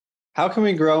How can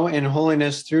we grow in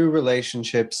holiness through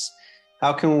relationships?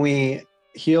 How can we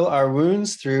heal our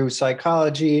wounds through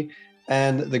psychology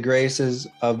and the graces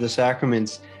of the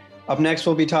sacraments? Up next,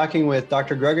 we'll be talking with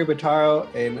Dr. Gregory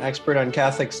Bottaro, an expert on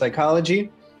Catholic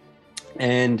psychology,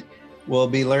 and we'll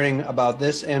be learning about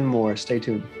this and more. Stay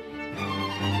tuned.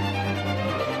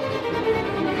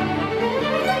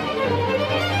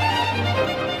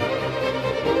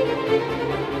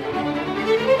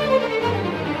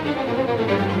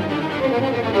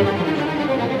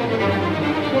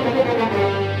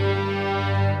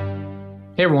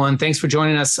 Hey everyone, thanks for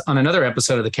joining us on another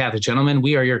episode of The Catholic Gentleman.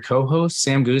 We are your co-hosts,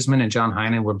 Sam Guzman and John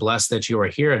Heinen. We're blessed that you are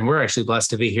here, and we're actually blessed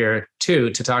to be here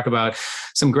too to talk about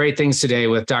some great things today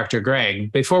with Dr.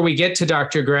 Greg. Before we get to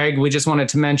Dr. Greg, we just wanted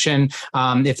to mention,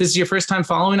 if this is your first time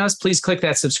following us, please click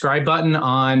that subscribe button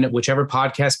on whichever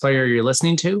podcast player you're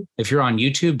listening to. If you're on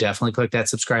YouTube, definitely click that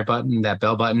subscribe button, that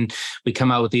bell button. We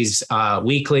come out with these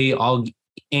weekly, all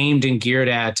aimed and geared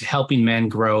at helping men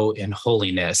grow in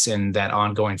holiness and that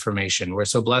ongoing formation. We're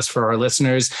so blessed for our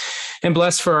listeners and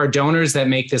blessed for our donors that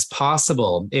make this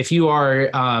possible. If you are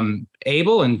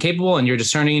able and capable and you're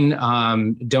discerning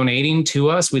donating to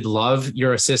us, we'd love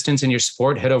your assistance and your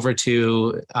support. Head over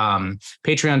to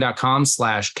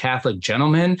patreon.com/Catholic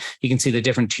Gentleman. You can see the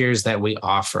different tiers that we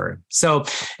offer. So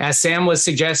as Sam was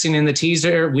suggesting in the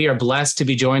teaser, we are blessed to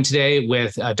be joined today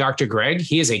with Dr. Greg.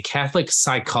 He is a Catholic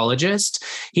psychologist.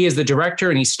 He is the director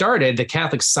and he started the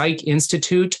Catholic Psych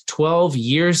Institute 12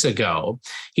 years ago.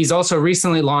 He's also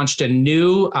recently launched a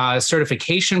new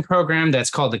certification program that's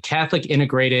called the Catholic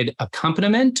Integrated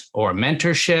Accompaniment or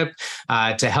Mentorship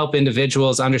to help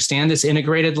individuals understand this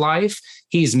integrated life.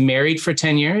 He's married for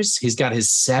 10 years. He's got his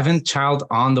 7th child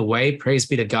on the way. Praise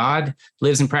be to God.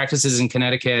 Lives and practices in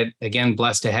Connecticut. Again,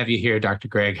 blessed to have you here, Dr.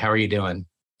 Greg. How are you doing?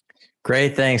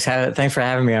 Great. Thanks. Thanks for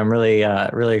having me. I'm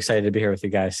really excited to be here with you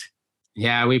guys.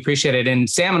 Yeah, we appreciate it. And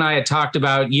Sam and I had talked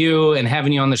about you and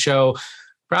having you on the show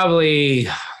probably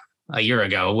a year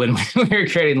ago when we were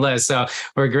creating lists. So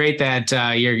we're great that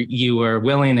you were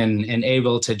willing and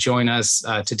able to join us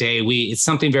today. It's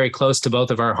something very close to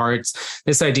both of our hearts,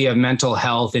 this idea of mental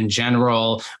health in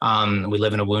general. We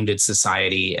live in a wounded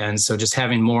society. And so just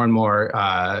having more and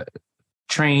more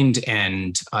trained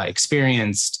and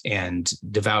experienced and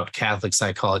devout Catholic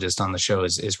psychologists on the show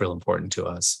is real important to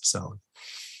us. So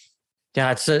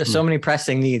yeah, it's so many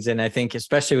pressing needs. And I think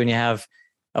especially when you have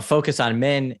a focus on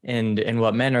men and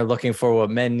what men are looking for, what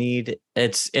men need,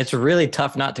 it's really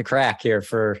tough not to crack here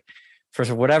for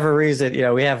whatever reason. You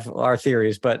know, we have our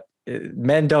theories, but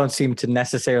men don't seem to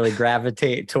necessarily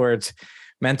gravitate towards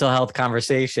mental health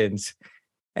conversations.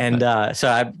 And so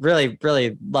I really,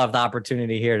 really love the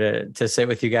opportunity here to sit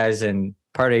with you guys and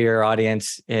part of your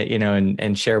audience, you know,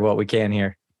 and share what we can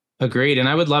here. Agreed. And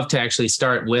I would love to actually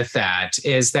start with that,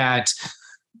 is that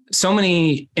so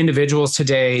many individuals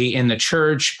today in the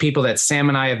church, people that Sam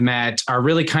and I have met, are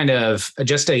really kind of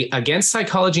just against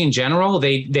psychology in general.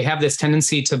 They have this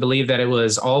tendency to believe that it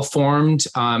was all formed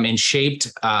and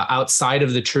shaped outside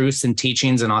of the truths and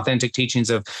teachings and authentic teachings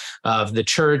of the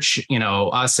church, you know,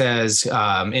 us as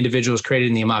individuals created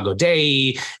in the Imago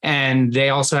Dei. And they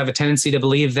also have a tendency to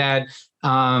believe that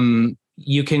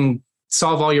you can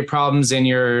solve all your problems and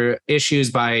your issues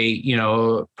by, you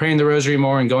know, praying the rosary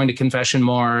more and going to confession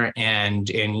more and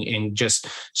just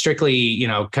strictly, you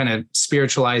know, kind of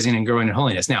spiritualizing and growing in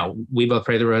holiness. Now, we both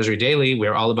pray the rosary daily.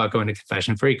 We're all about going to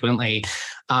confession frequently.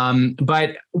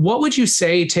 But what would you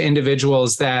say to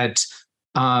individuals that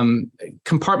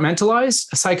compartmentalize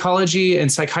psychology and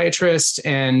psychiatrists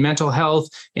and mental health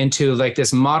into like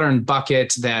this modern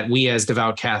bucket that we as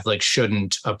devout Catholics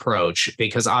shouldn't approach,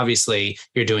 because obviously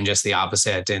you're doing just the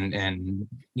opposite and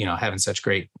you know, having such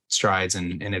great strides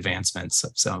and advancements.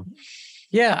 So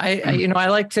yeah, I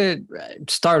like to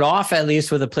start off at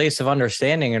least with a place of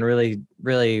understanding and really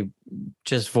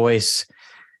just voice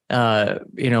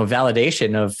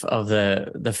validation of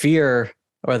the fear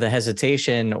or the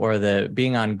hesitation or the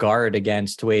being on guard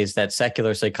against ways that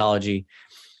secular psychology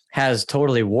has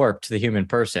totally warped the human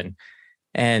person.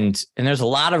 And there's a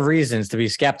lot of reasons to be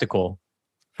skeptical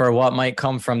for what might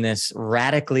come from this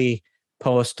radically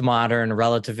postmodern,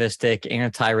 relativistic,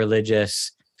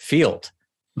 anti-religious field.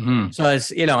 Mm-hmm. So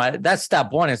it's, that's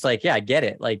step one. It's like, yeah, I get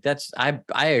it. Like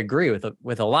I agree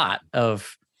with a lot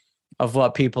of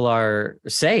what people are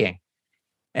saying.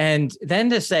 And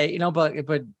then to say,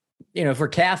 but if we're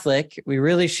Catholic, we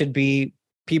really should be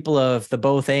people of the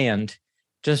both and,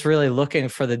 just really looking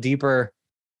for the deeper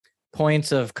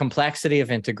points of complexity,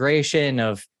 of integration,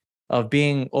 of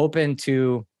being open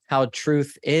to how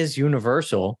truth is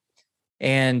universal.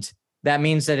 And that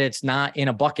means that it's not in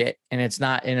a bucket and it's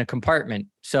not in a compartment.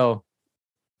 So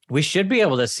we should be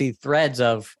able to see threads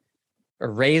of or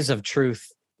rays of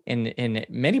truth in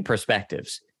many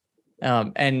perspectives.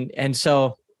 And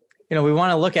so, we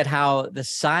want to look at how the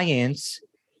science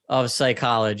of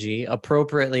psychology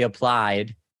appropriately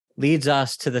applied leads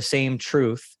us to the same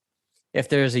truth. If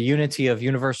there's a unity of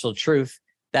universal truth,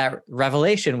 that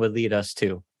revelation would lead us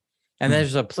to. And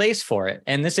there's a place for it.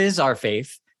 And this is our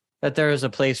faith, that there is a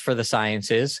place for the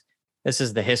sciences. This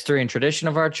is the history and tradition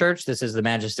of our church. This is the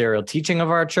magisterial teaching of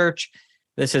our church.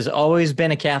 This has always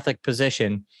been a Catholic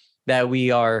position, that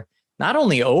we are not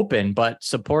only open, but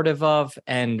supportive of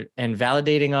and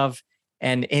validating of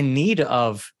and in need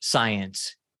of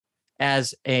science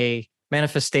as a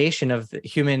manifestation of the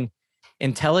human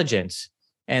intelligence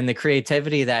and the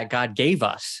creativity that God gave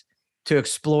us to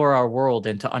explore our world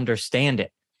and to understand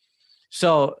it.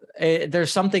 So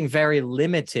there's something very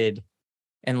limited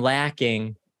and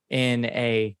lacking in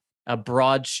a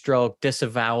broad stroke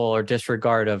disavowal or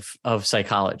disregard of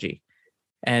psychology.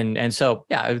 And so,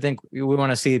 yeah, I think we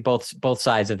want to see both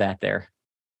sides of that there.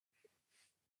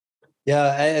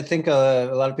 Yeah, I think a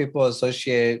lot of people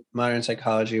associate modern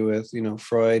psychology with,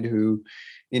 Freud, who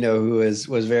was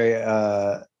very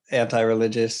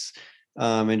anti-religious,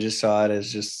 and just saw it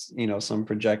as just, some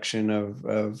projection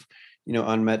of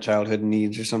unmet childhood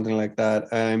needs or something like that.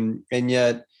 And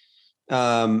yet,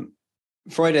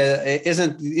 Freud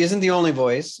isn't the only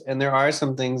voice, and there are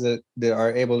some things that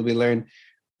are able to be learned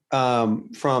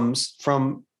from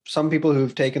some people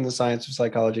who've taken the science of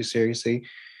psychology seriously.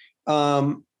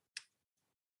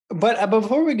 But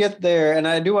before we get there, and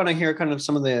I do want to hear kind of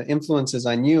some of the influences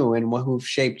on you and who've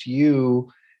shaped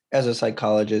you as a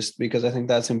psychologist, because I think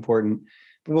that's important.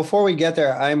 But before we get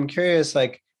there, I'm curious,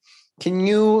 can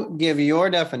you give your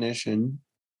definition,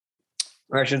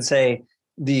 or I should say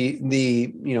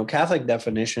the Catholic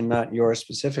definition, not yours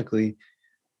specifically,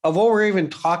 of what we're even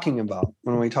talking about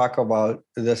when we talk about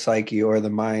the psyche or the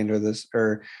mind or this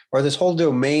whole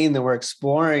domain that we're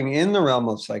exploring in the realm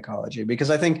of psychology?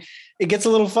 Because I think it gets a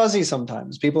little fuzzy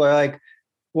sometimes. People are like,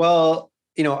 well,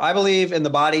 I believe in the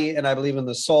body and I believe in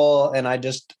the soul, and I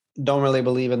just don't really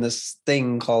believe in this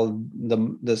thing called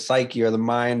the psyche or the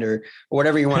mind or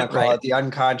whatever you want to call Right. it, the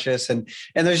unconscious. And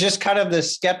there's just kind of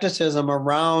this skepticism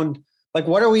around,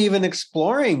 what are we even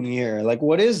exploring here?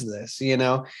 What is this,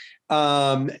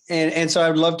 And so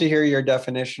I'd love to hear your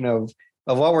definition of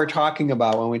what we're talking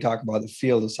about when we talk about the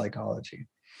field of psychology.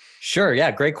 Sure.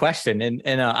 Yeah. Great question.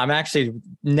 And I'm actually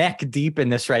neck deep in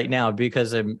this right now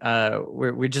because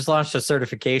we just launched a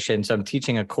certification. So I'm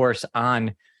teaching a course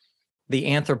on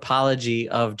the anthropology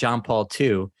of John Paul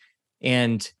II,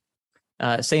 and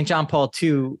St. John Paul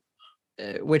II,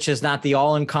 which is not the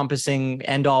all-encompassing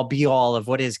end-all be-all of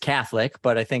what is Catholic,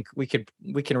 but I think we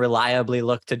can reliably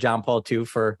look to John Paul II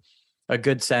for a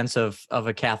good sense of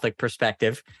a Catholic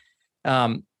perspective.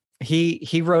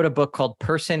 He wrote a book called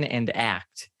Person and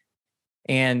Act,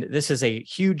 and this is a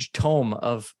huge tome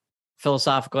of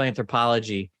philosophical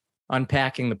anthropology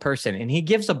unpacking the person, and he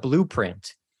gives a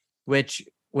blueprint, which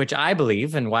I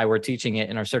believe, and why we're teaching it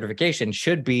in our certification,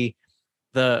 should be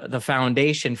the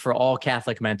foundation for all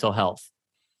Catholic mental health.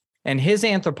 And his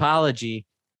anthropology,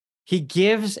 he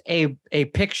gives a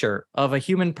picture of a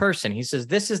human person. He says,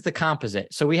 this is the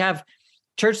composite. So we have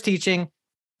church teaching,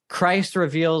 Christ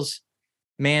reveals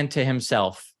man to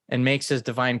himself and makes his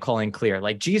divine calling clear.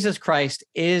 Jesus Christ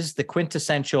is the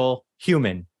quintessential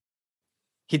human.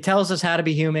 He tells us how to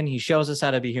be human. He shows us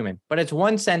how to be human. But it's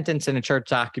one sentence in a church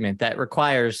document that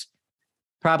requires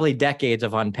probably decades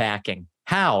of unpacking.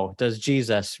 How does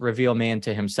Jesus reveal man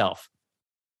to himself?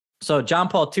 So John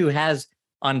Paul II has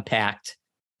unpacked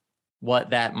what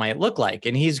that might look like.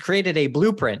 And he's created a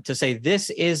blueprint to say, this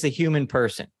is the human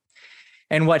person.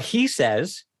 And what he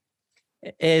says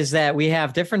is that we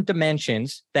have different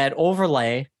dimensions that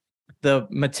overlay the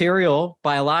material,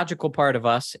 biological part of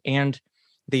us and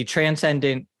the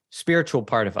transcendent spiritual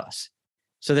part of us.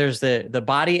 So there's the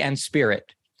body and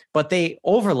spirit, but they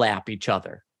overlap each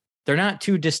other. They're not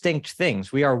two distinct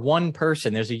things. We are one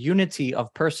person. There's a unity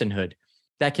of personhood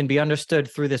that can be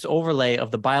understood through this overlay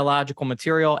of the biological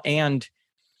material and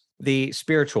the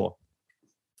spiritual.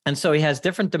 And so he has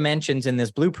different dimensions in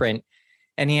this blueprint.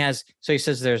 And he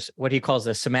says there's what he calls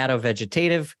the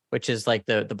somatovegetative, which is like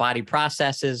the body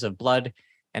processes of blood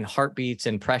and heartbeats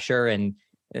and pressure and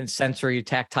sensory,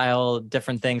 tactile,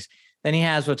 different things. Then he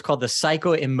has what's called the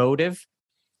psychoemotive,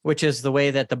 which is the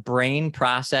way that the brain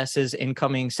processes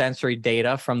incoming sensory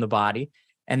data from the body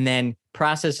and then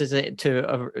processes it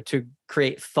to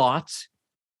create thoughts.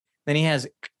 Then he has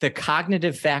the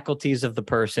cognitive faculties of the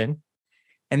person.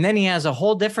 And then he has a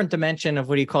whole different dimension of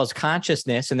what he calls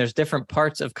consciousness. And there's different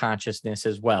parts of consciousness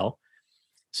as well.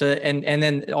 So, and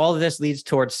then all of this leads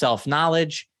towards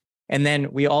self-knowledge. And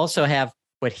then we also have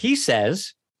what he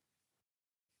says,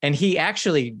 and he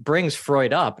actually brings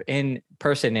Freud up in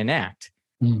Person in Act.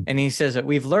 And he says that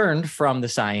we've learned from the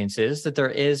sciences that there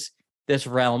is this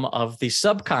realm of the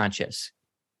subconscious.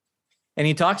 And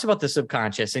he talks about the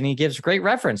subconscious, and he gives great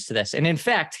reference to this. And in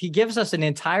fact, he gives us an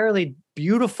entirely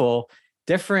beautiful,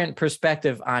 different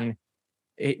perspective on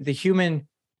the human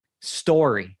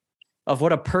story of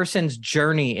what a person's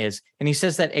journey is. And he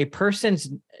says that a person's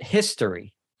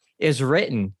history is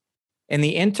written in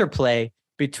the interplay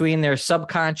between their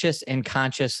subconscious and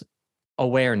conscious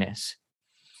awareness.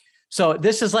 So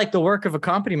this is like the work of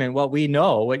accompaniment. What we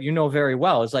know, what you know very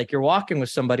well, is like you're walking with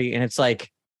somebody and it's like,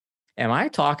 am I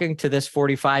talking to this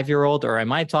 45-year-old or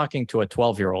am I talking to a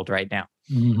 12-year-old right now?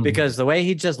 Mm-hmm. Because the way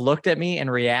he just looked at me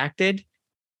and reacted,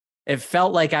 it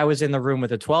felt like I was in the room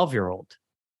with a 12-year-old.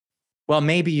 Well,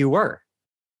 maybe you were.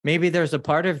 Maybe there's a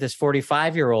part of this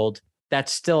 45-year-old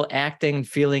that's still acting,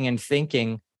 feeling, and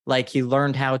thinking like he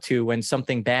learned how to when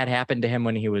something bad happened to him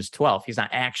when he was 12. He's not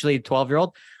actually a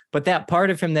 12-year-old, but that part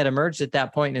of him that emerged at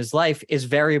that point in his life is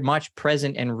very much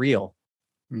present and real.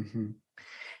 Mm-hmm.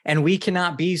 And we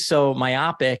cannot be so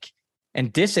myopic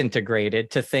and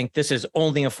disintegrated to think this is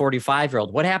only a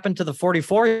 45-year-old. What happened to the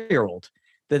 44-year-old?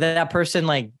 Did that person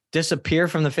like disappear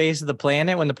from the face of the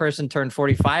planet when the person turned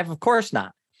 45? Of course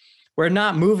not. We're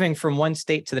not moving from one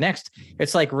state to the next.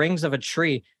 It's like rings of a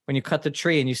tree. When you cut the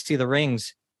tree and you see the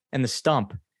rings and the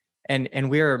stump, and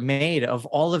we're made of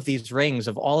all of these rings,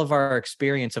 of all of our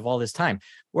experience of all this time.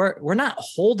 We're not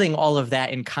holding all of that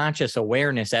in conscious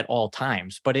awareness at all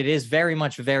times, but it is very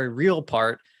much a very real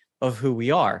part of who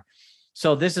we are.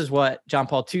 So this is what John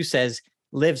Paul II says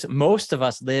most of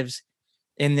us lives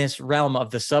in this realm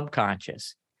of the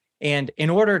subconscious. And in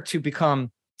order to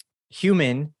become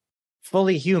human,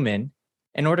 fully human,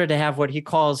 in order to have what he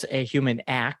calls a human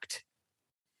act,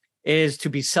 is to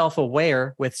be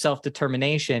self-aware with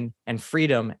self-determination and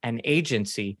freedom and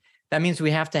agency. That means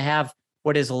we have to have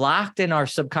what is locked in our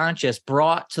subconscious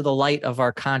brought to the light of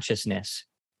our consciousness.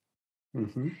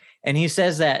 Mm-hmm. And he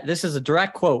says that, this is a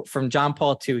direct quote from John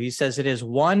Paul II. He says it is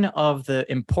one of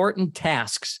the important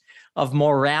tasks of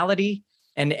morality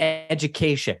and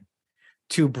education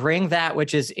to bring that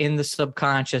which is in the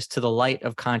subconscious to the light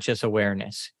of conscious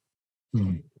awareness.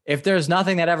 Mm-hmm. If there's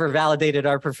nothing that ever validated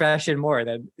our profession more,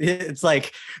 then it's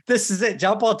like, this is it.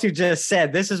 John Paul II just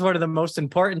said, this is one of the most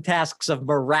important tasks of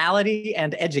morality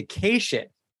and education,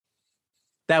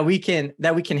 that we can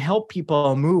help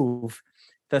people move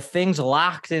the things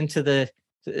locked into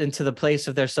the place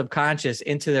of their subconscious,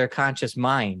 into their conscious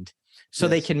mind, so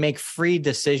they can make free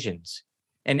decisions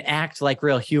and act like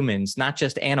real humans, not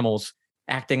just animals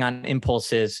acting on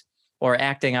impulses or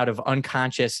acting out of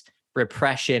unconscious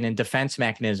repression and defense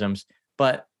mechanisms,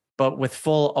 but with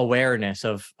full awareness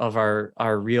of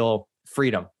our real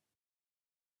freedom.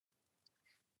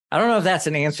 I don't know if that's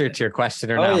an answer to your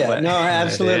question or not. Yeah, but no,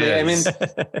 absolutely. I mean,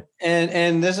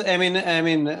 and this,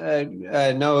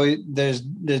 no, there's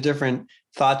different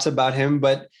thoughts about him,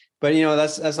 but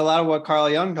that's a lot of what Carl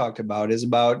Jung talked about, is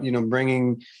about,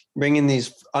 bringing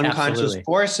these unconscious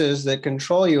forces that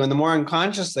control you. And the more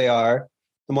unconscious they are,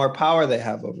 the more power they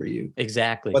have over you.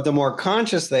 Exactly. But the more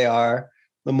conscious they are,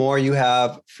 the more you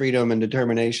have freedom and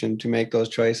determination to make those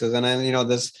choices. And then,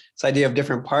 this idea of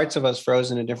different parts of us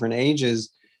frozen at different ages,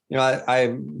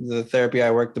 the therapy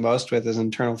I work the most with is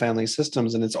internal family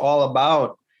systems. And it's all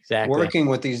about working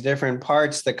with these different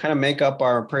parts that kind of make up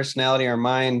our personality, our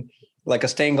mind, like a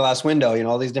stained glass window,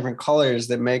 all these different colors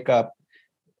that make up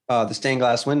the stained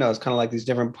glass window. It's kind of like these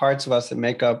different parts of us that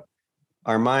make up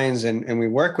our minds, and we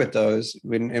work with those,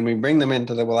 and we bring them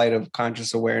into the light of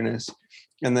conscious awareness,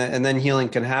 and then healing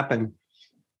can happen.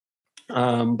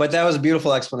 But that was a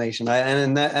beautiful explanation.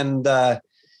 That's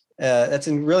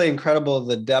really incredible,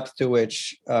 the depth to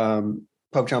which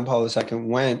Pope John Paul II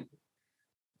went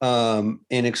in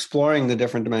exploring the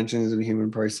different dimensions of the human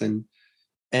person,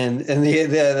 and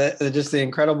the just the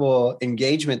incredible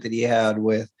engagement that he had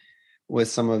with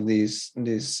some of these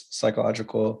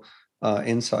psychological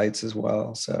insights as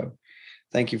well. So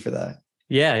thank you for that.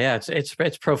 Yeah.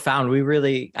 It's profound.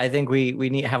 I think we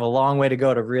need have a long way to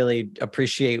go to really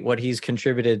appreciate what he's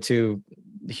contributed to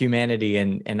humanity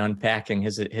and unpacking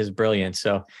his brilliance.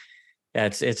 So yeah,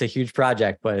 it's a huge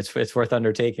project, but it's worth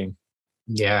undertaking.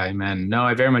 Yeah, amen. No,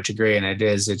 I very much agree. And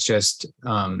it's just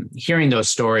hearing those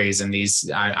stories and these,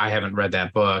 I haven't read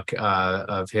that book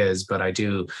of his, but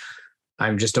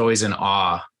I'm just always in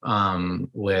awe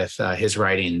with his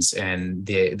writings and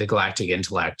the galactic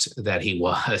intellect that he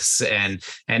was, and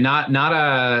not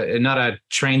a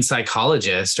trained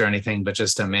psychologist or anything, but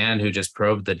just a man who just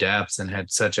probed the depths and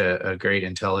had such a great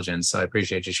intelligence. So I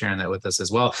appreciate you sharing that with us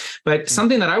as well. But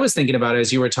something that I was thinking about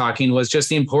as you were talking was just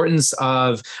the importance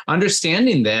of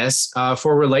understanding this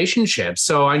for relationships.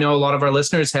 So I know a lot of our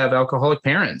listeners have alcoholic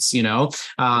parents,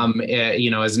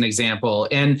 as an example,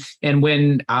 and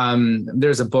when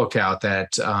there's a book out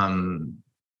that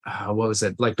what was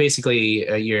it, like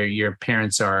basically your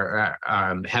parents are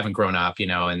haven't grown up,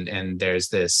 and there's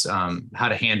this how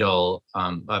to handle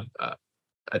a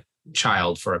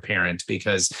child for a parent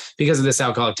because of this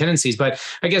alcoholic tendencies. But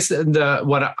I guess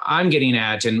what I'm getting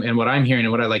at and what I'm hearing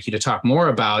and what I'd like you to talk more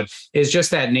about is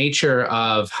just that nature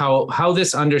of how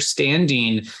this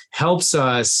understanding helps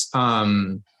us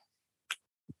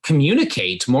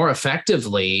communicate more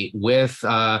effectively with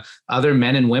other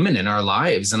men and women in our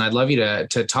lives. And I'd love you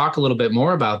to talk a little bit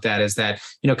more about that, is that,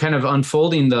 kind of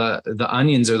unfolding the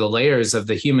onions or the layers of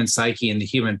the human psyche and the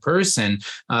human person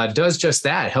does just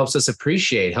that, helps us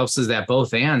appreciate, helps us that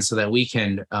both and, so that we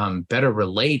can better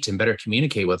relate and better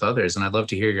communicate with others. And I'd love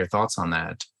to hear your thoughts on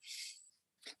that.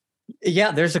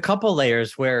 Yeah, there's a couple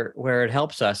layers where it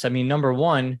helps us. I mean, number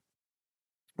one,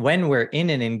 when we're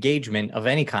in an engagement of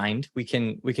any kind, we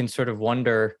can sort of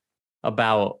wonder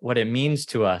about what it means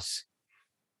to us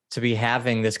to be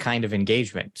having this kind of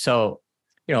engagement. So,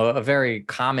 a very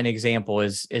common example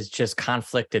is just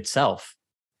conflict itself.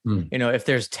 If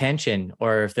there's tension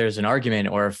or if there's an argument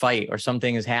or a fight or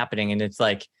something is happening, and it's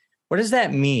like, what does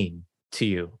that mean to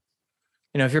you?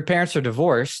 If your parents are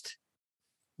divorced,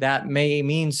 that may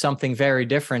mean something very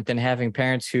different than having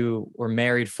parents who were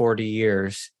married 40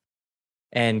 years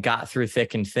and got through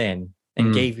thick and thin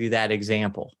and gave you that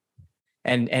example.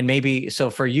 And maybe, so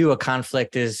for you, a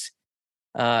conflict is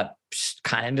kind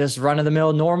of just run of the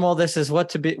mill normal. This is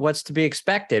what's to be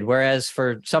expected. Whereas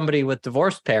for somebody with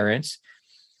divorced parents,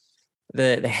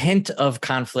 the hint of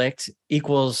conflict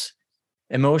equals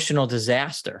emotional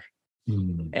disaster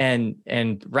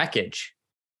and wreckage.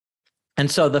 And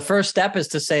so the first step is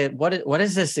to say, what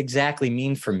does this exactly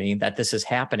mean for me that this is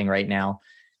happening right now?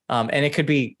 And it could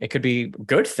be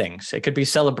good things. It could be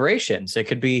celebrations. It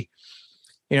could be,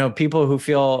 some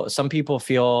people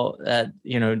feel that,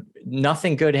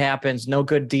 nothing good happens. No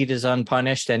good deed is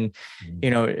unpunished. And,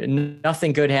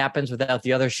 nothing good happens without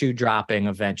the other shoe dropping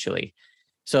eventually.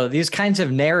 So these kinds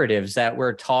of narratives that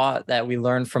we're taught, that we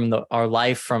learn from our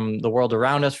life, from the world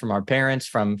around us, from our parents,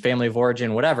 from family of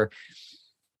origin, whatever,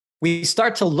 we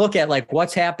start to look at like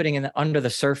what's happening under the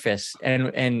surface.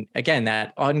 And again,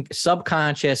 that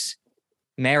subconscious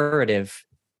narrative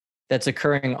that's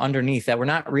occurring underneath that we're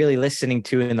not really listening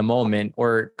to in the moment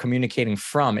or communicating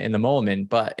from in the moment,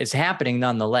 but it's happening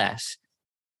nonetheless.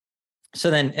 So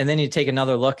then you take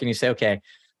another look and you say, okay,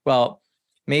 well,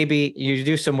 maybe you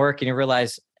do some work and you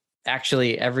realize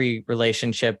actually every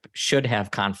relationship should have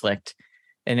conflict.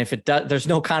 And if there's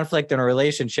no conflict in a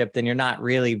relationship, then you're not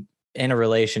really in a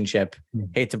relationship.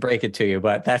 Hate to break it to you,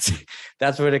 but that's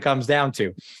what it comes down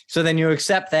to. So then you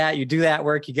accept that, you do that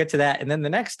work, you get to that. And then the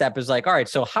next step is like, all right,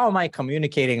 so how am I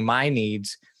communicating my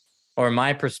needs or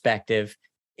my perspective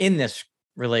in this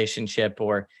relationship?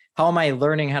 Or how am I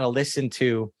learning how to listen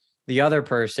to the other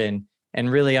person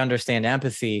and really understand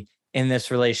empathy in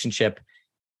this relationship?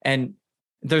 And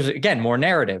there's, again, more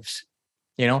narratives.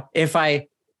 If I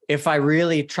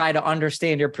really try to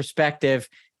understand your perspective,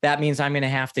 that means I'm going to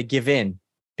have to give in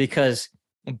because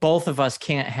both of us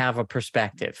can't have a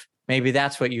perspective. Maybe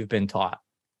that's what you've been taught.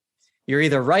 You're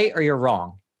either right or you're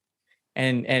wrong.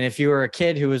 And if you were a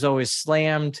kid who was always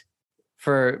slammed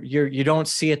for you don't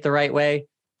see it the right way,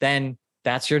 then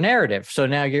that's your narrative. So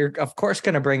now you're, of course,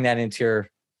 going to bring that into your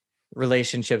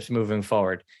relationships moving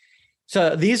forward.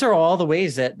 So these are all the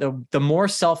ways that the more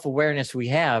self-awareness we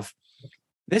have,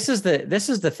 this is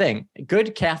the thing.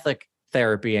 Good Catholic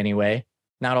therapy anyway,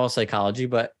 not all psychology,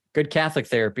 but good Catholic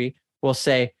therapy will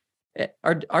say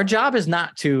our job is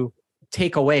not to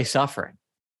take away suffering.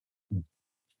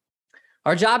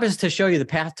 Our job is to show you the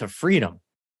path to freedom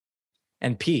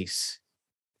and peace.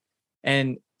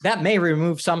 And that may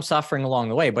remove some suffering along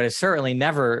the way, but it's certainly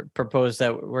never proposed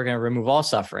that we're going to remove all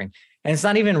suffering. And it's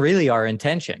not even really our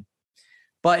intention.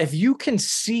 But if you can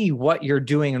see what you're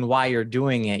doing and why you're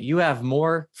doing it, you have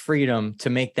more freedom to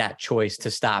make that choice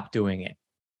to stop doing it.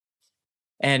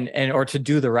 Or to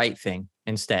do the right thing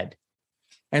instead.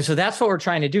 And so that's what we're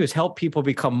trying to do, is help people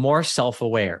become more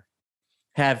self-aware,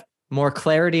 have more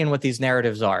clarity in what these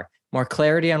narratives are, more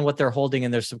clarity on what they're holding in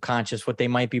their subconscious, what they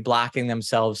might be blocking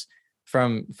themselves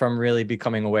from really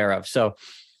becoming aware of. So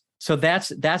So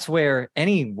that's where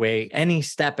any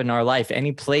step in our life,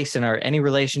 any place in any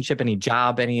relationship, any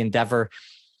job, any endeavor,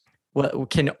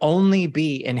 can only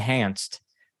be enhanced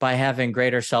by having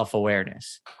greater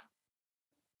self-awareness.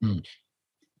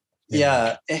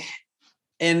 Yeah.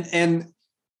 And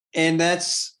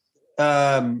that's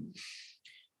something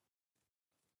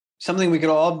we could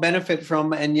all benefit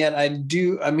from. And yet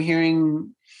I'm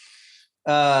hearing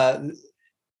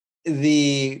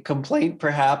the complaint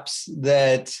perhaps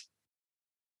that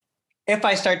if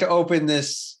I start to open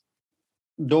this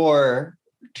door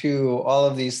to all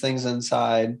of these things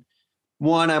inside,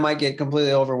 one, I might get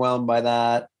completely overwhelmed by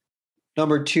that.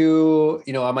 Number two,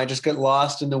 I might just get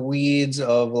lost in the weeds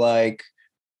of like,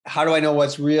 how do I know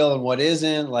what's real and what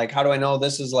isn't? Like, how do I know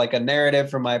this is like a narrative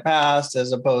from my past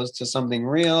as opposed to something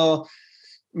real?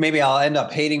 Maybe I'll end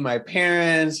up hating my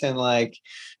parents and like,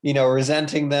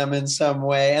 resenting them in some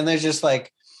way. And there's just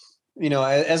like,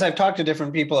 as I've talked to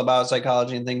different people about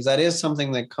psychology and things, that is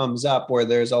something that comes up where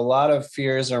there's a lot of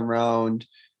fears around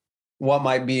what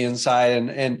might be inside.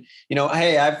 And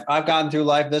hey, I've gotten through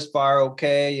life this far.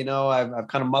 Okay. I've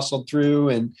kind of muscled through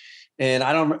and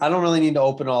I don't really need to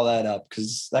open all that up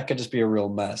because that could just be a real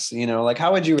mess. Like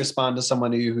how would you respond to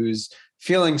someone who's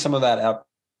feeling some of that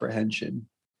apprehension?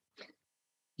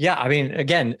 Yeah. I mean,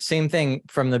 again, same thing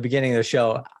from the beginning of the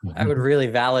show. I would really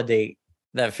validate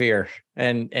that fear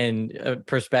and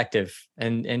perspective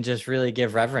and just really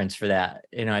give reverence for that.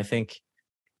 I think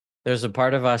there's a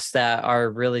part of us that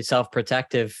are really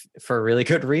self-protective for a really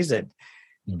good reason.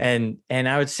 And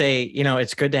I would say,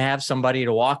 it's good to have somebody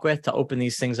to walk with, to open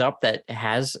these things up that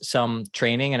has some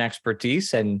training and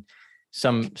expertise and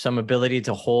some ability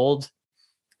to hold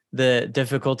the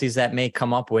difficulties that may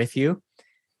come up with you.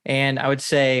 And I would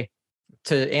say,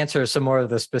 to answer some more of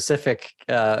the specific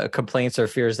complaints or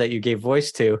fears that you gave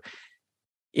voice to,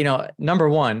 number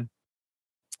one,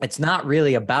 it's not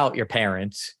really about your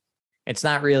parents. It's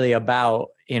not really about,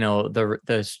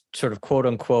 the sort of quote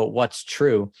unquote, what's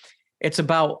true. It's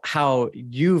about how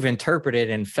you've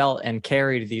interpreted and felt and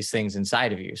carried these things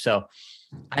inside of you. So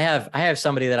I have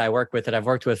somebody that I work with that I've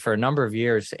worked with for a number of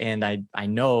years, and I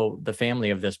know the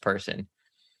family of this person,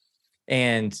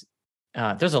 and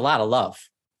there's a lot of love,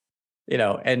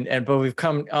 but we've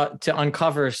come to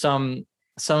uncover some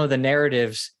of the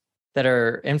narratives that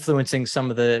are influencing some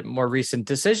of the more recent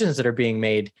decisions that are being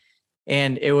made.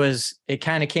 And it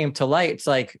kind of came to light. It's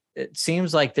like, it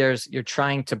seems like you're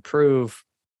trying to prove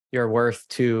your worth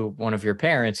to one of your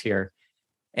parents here.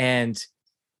 And,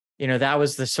 that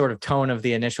was the sort of tone of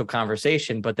the initial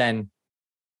conversation. But then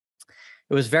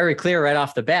it was very clear right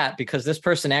off the bat, because this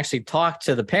person actually talked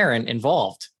to the parent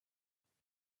involved,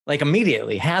 like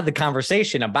immediately had the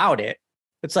conversation about it.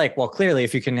 It's like, well, clearly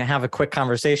if you can have a quick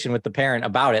conversation with the parent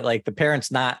about it, like the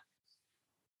parent's not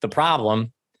the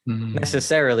problem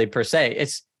necessarily per se.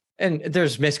 And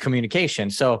there's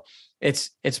miscommunication. So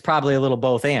it's probably a little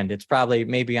both and. It's probably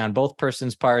maybe on both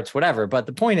persons' parts, whatever. But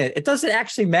the point is, it doesn't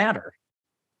actually matter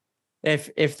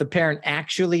if the parent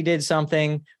actually did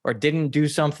something or didn't do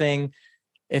something,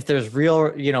 if there's real,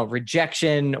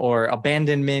 rejection or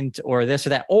abandonment or this or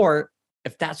that, or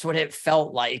if that's what it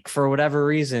felt like for whatever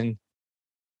reason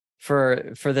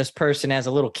for this person as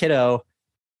a little kiddo,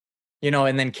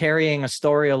 and then carrying a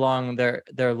story along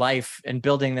their life and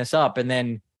building this up. And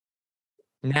then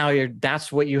now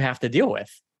that's what you have to deal with.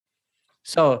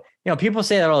 So, people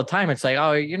say that all the time. It's like,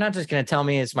 oh, you're not just going to tell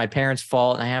me it's my parents'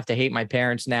 fault and I have to hate my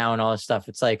parents now and all this stuff.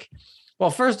 It's like,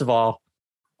 well, first of all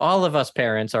of us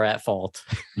parents are at fault.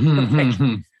 Like,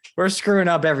 we're screwing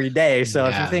up every day. So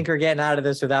if you think we're getting out of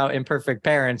this without imperfect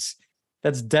parents,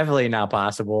 that's definitely not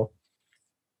possible.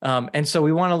 And so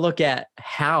we want to look at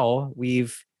how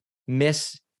we've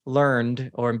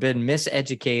mislearned or been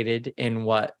miseducated in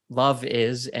what love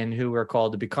is and who we're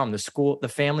called to become.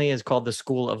 The family is called the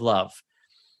school of love.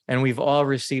 And we've all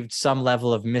received some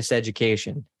level of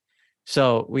miseducation.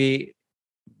 So we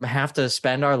have to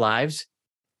spend our lives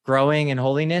growing in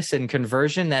holiness and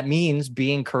conversion. That means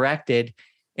being corrected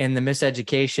in the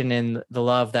miseducation and the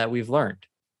love that we've learned.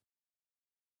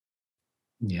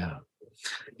 Yeah.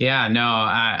 Yeah, no,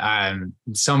 I'm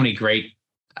so many great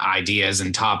ideas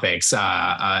and topics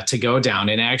to go down.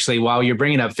 And actually, while you're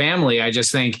bringing up family, I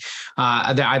just think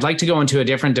that I'd like to go into a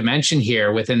different dimension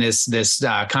here within this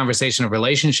conversation of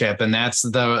relationship. And that's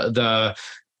the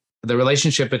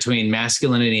relationship between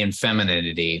masculinity and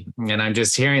femininity. And I'm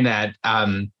just hearing that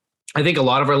I think a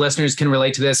lot of our listeners can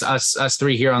relate to this. Us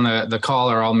three here on the call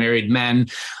are all married men,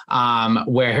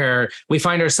 where we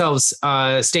find ourselves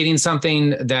stating something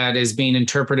that is being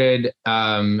interpreted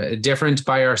different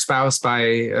by our spouse,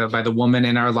 by the woman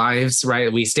in our lives,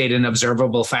 right? We state an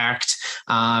observable fact,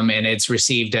 and it's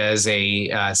received as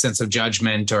a sense of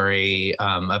judgment or a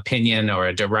opinion or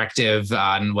a directive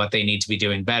on what they need to be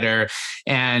doing better.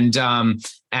 And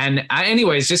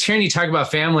anyways, just hearing you talk about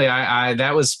family, I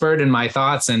that was spurred in my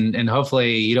thoughts, and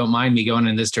hopefully you don't mind me going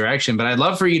in this direction. But I'd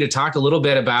love for you to talk a little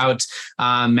bit about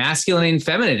masculine and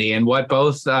femininity and what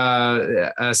both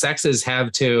sexes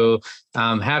have to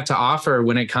offer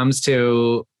when it comes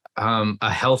to a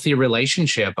healthy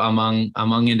relationship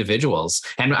among individuals,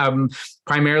 and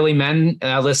primarily men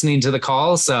listening to the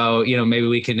call. So maybe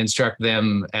we can instruct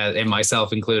them, and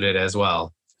myself included as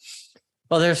well.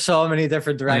 Well, there's so many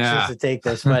different directions to take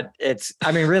this, but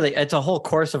really, it's a whole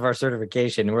course of our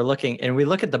certification. We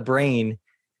look at the brain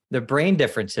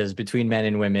differences between men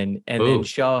and women, and then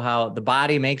show how the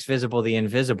body makes visible the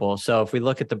invisible. So if we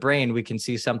look at the brain, we can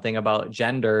see something about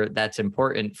gender that's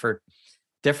important for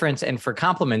difference and for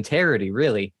complementarity,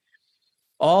 really.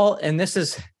 And this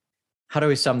is, how do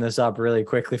we sum this up really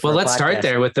quickly? Well, let's start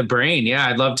there with the brain. Yeah,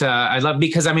 I'd love,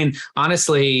 because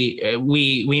honestly,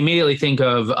 we immediately think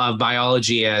of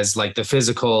biology as like the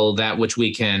physical, that which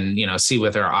we can, see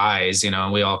with our eyes,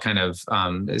 and we all kind of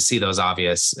see those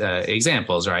obvious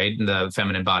examples, right? The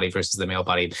feminine body versus the male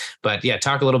body. But yeah,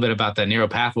 talk a little bit about the neural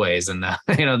pathways and the,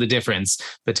 the difference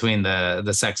between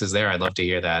the sexes there. I'd love to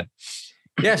hear that.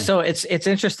 Yeah. So it's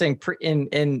interesting.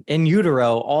 In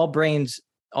utero, all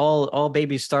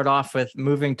babies start off with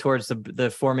moving towards the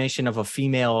formation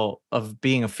of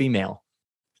being a female.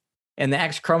 And the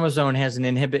X chromosome has an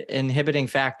inhibiting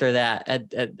factor that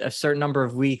at a certain number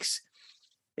of weeks,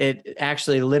 it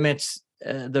actually limits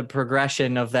the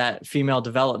progression of that female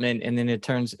development, and then it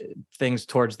turns things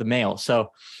towards the male.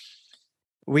 So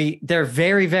they're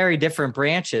very, very different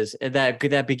branches that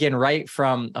begin right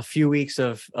from a few weeks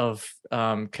of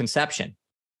conception.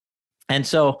 And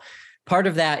so part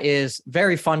of that is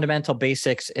very fundamental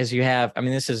basics, as you have.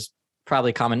 This is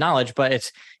probably common knowledge, but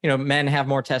it's, men have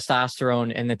more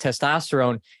testosterone, and the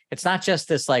testosterone, it's not just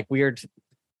this like weird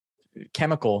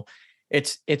chemical.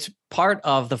 It's part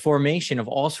of the formation of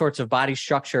all sorts of body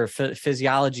structure,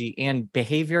 physiology, and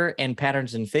behavior, and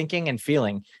patterns in thinking and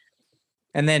feeling.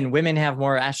 And then women have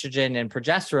more estrogen and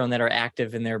progesterone that are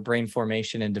active in their brain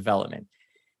formation and development.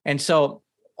 And so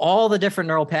all the different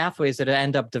neural pathways that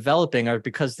end up developing are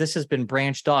because this has been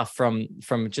branched off from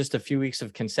just a few weeks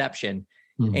of conception.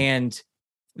 Mm-hmm. And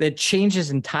that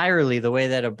changes entirely the way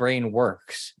that a brain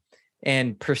works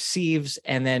and perceives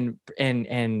and then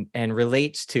and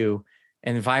relates to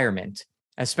environment,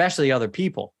 especially other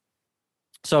people.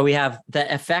 So we have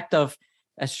the effect of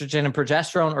estrogen and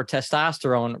progesterone or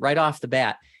testosterone right off the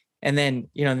bat. And then,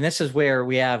 and this is where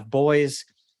we have boys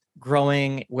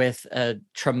growing with a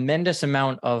tremendous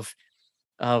amount of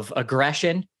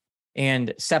aggression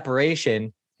and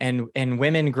separation, and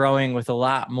women growing with a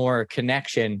lot more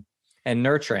connection and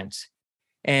nurturance.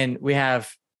 And we have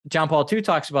John Paul II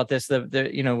talks about this, the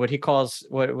what he calls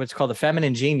what's called the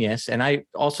feminine genius. And I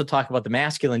also talk about the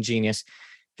masculine genius.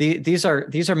 These are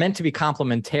meant to be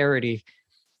complementarity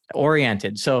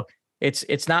oriented. So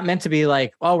it's not meant to be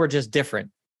like, oh, we're just different.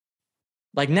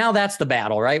 Like now that's the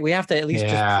battle, right? We have to at least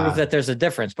just prove that there's a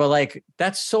difference. But like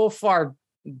that's so far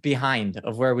behind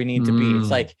of where we need to be. It's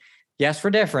like, yes,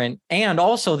 we're different. And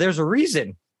also there's a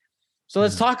reason. So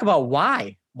let's talk about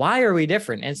why. Why are we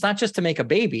different? And it's not just to make a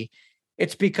baby.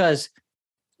 It's because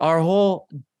our whole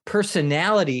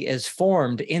personality is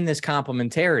formed in this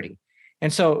complementarity.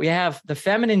 And so we have the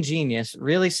feminine genius,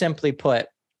 really simply put,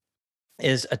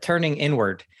 is a turning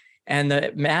inward, and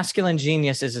the masculine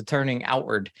genius is a turning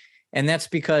outward. And that's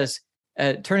because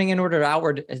turning inward or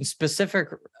outward in specific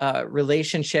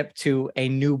relationship to a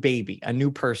new baby, a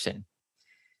new person.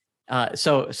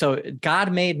 So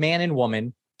God made man and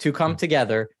woman to come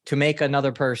together to make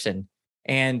another person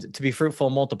and to be fruitful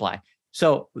and multiply.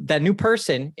 So that new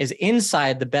person is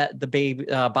inside the baby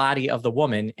body of the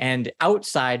woman and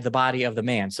outside the body of the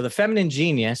man. So the feminine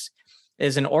genius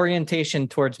is an orientation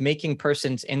towards making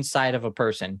persons inside of a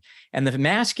person. And the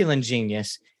masculine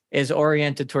genius is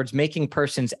oriented towards making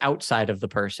persons outside of the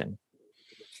person.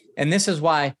 And this is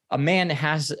why a man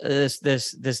has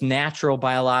this natural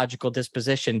biological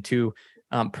disposition to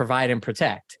provide and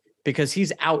protect, because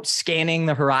he's out scanning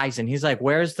the horizon. He's like,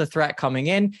 where's the threat coming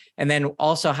in? And then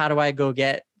also, how do I go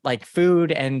get like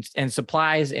food and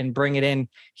supplies and bring it in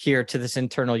here to this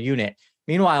internal unit?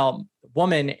 Meanwhile,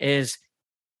 woman is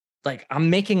like, I'm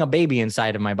making a baby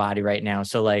inside of my body right now.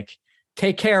 So like,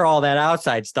 take care of all that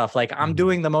outside stuff. Like I'm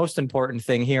doing the most important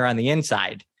thing here on the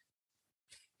inside.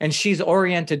 And she's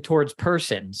oriented towards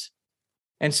persons.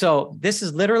 And so this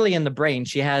is literally in the brain.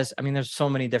 She has, there's so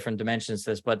many different dimensions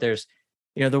to this, but there's,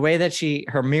 the way that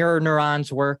her mirror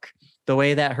neurons work, the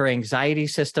way that her anxiety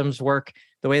systems work,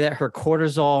 the way that her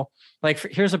cortisol, like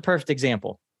here's a perfect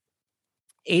example.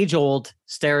 Age-old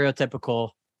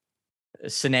stereotypical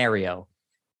scenario.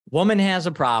 Woman has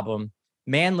a problem.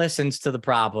 Man listens to the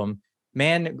problem.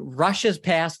 Man rushes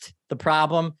past the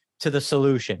problem to the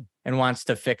solution and wants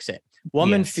to fix it.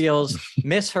 Woman feels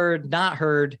misheard, not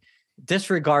heard,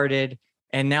 disregarded.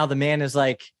 And now the man is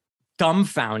like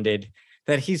dumbfounded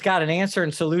that he's got an answer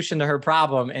and solution to her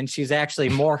problem. And she's actually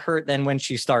more hurt than when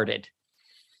she started.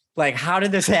 Like, how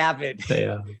did this happen?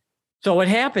 Yeah. So what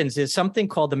happens is something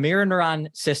called the mirror neuron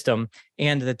system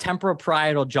and the temporal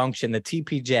parietal junction, the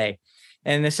TPJ.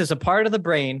 And this is a part of the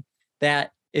brain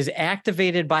that is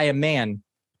activated by a man.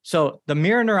 So the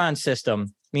mirror neuron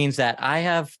system means that I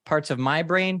have parts of my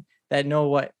brain that know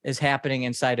what is happening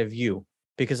inside of you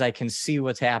because I can see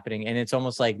what's happening. And it's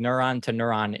almost like neuron to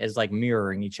neuron is like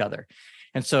mirroring each other.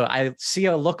 And so I see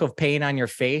a look of pain on your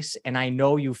face and I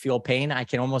know you feel pain. I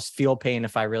can almost feel pain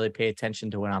if I really pay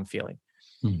attention to what I'm feeling.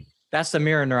 That's the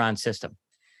mirror neuron system.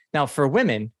 Now, for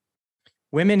women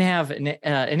have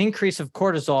an increase of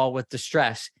cortisol with the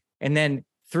stress. And then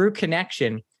through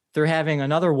connection, through having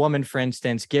another woman, for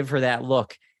instance, give her that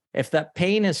look, if that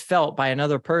pain is felt by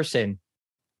another person,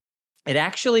 it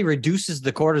actually reduces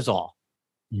the cortisol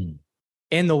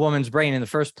in the woman's brain in the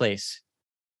first place.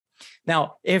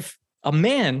 Now, if a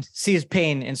man sees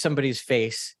pain in somebody's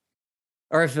face,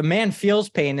 or if a man feels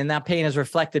pain and that pain is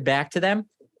reflected back to them,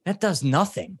 that does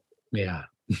nothing. Yeah.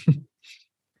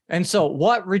 And so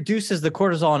what reduces the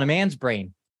cortisol in a man's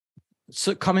brain?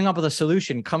 So coming up with a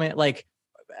solution, coming like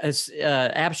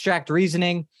abstract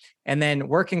reasoning, and then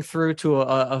working through to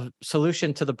a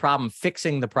solution to the problem,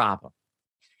 fixing the problem.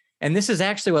 And this is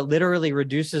actually what literally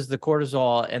reduces the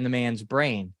cortisol in the man's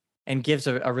brain and gives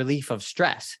a relief of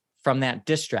stress from that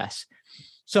distress.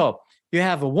 So you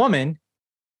have a woman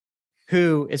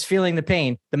who is feeling the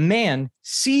pain. The man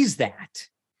sees that.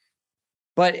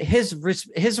 But his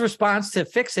response to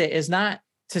fix it is not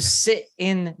to sit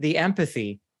in the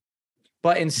empathy,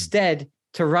 but instead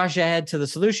to rush ahead to the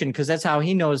solution, because that's how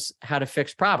he knows how to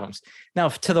fix problems. Now,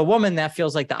 to the woman, that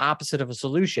feels like the opposite of a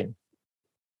solution.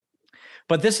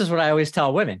 But this is what I always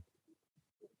tell women.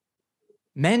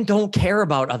 Men don't care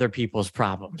about other people's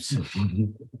problems.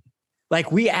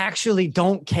 Like, we actually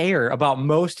don't care about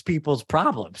most people's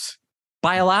problems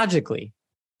biologically.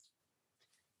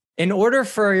 In order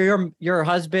for your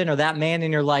husband or that man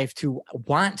in your life to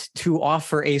want to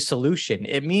offer a solution,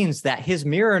 it means that his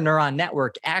mirror neuron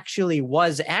network actually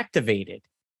was activated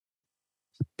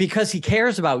because he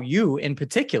cares about you in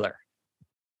particular,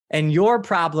 and your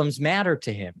problems matter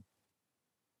to him.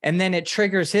 And then it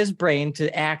triggers his brain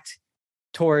to act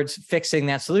towards fixing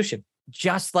that solution.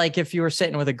 Just like if you were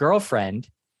sitting with a girlfriend,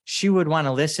 she would want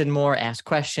to listen more, ask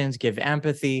questions, give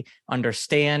empathy,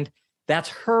 understand. That's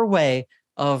her way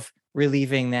of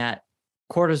relieving that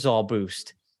cortisol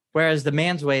boost, whereas the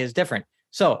man's way is different.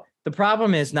 So the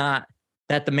problem is not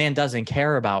that the man doesn't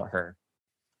care about her.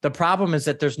 The problem is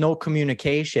that there's no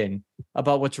communication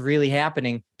about what's really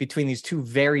happening between these two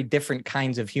very different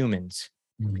kinds of humans.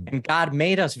 And God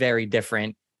made us very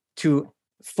different to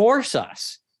force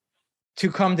us to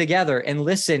come together and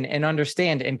listen and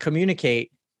understand and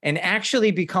communicate and actually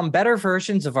become better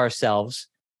versions of ourselves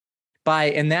by,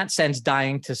 in that sense,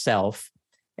 dying to self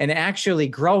and actually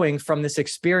growing from this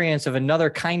experience of another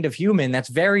kind of human that's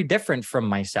very different from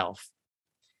myself.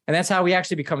 And that's how we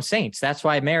actually become saints. That's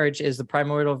why marriage is the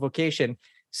primordial vocation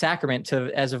sacrament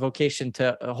as a vocation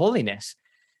to holiness,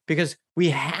 because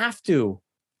we have to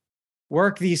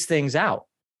work these things out.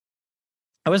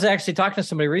 I was actually talking to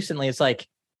somebody recently. It's like,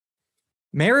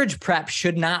 marriage prep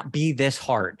should not be this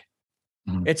hard.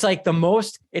 It's like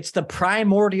it's the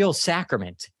primordial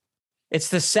sacrament. It's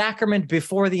the sacrament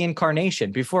before the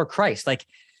incarnation, before Christ. Like,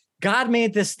 God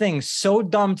made this thing so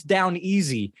dumbed down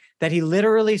easy that he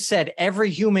literally said every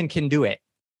human can do it.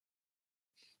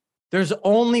 There's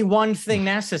only one thing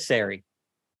necessary.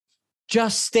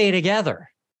 Just stay together.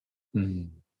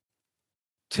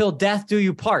 Till death do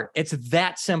you part. It's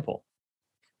that simple.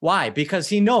 Why? Because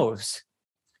he knows.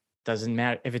 Doesn't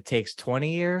matter if it takes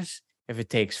 20 years, if it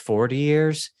takes 40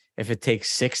 years, if it takes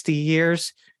 60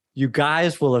 years, you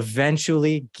guys will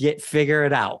eventually figure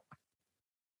it out.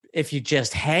 If you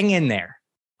just hang in there.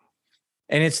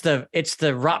 And it's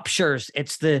the ruptures,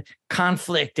 it's the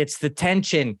conflict, it's the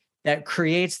tension that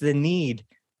creates the need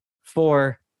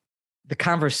for the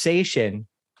conversation,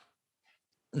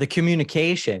 the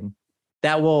communication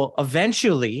that will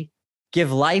eventually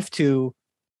give life to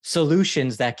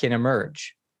solutions that can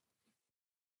emerge.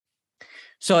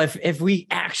 So if we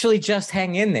actually just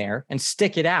hang in there and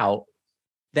stick it out,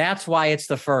 that's why it's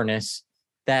the furnace.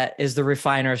 that is the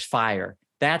refiner's fire.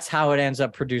 That's how it ends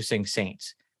up producing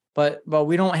saints. But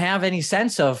we don't have any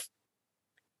sense of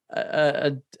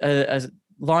a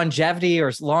longevity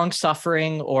or long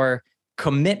suffering or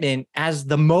commitment as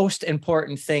the most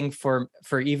important thing for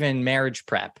even marriage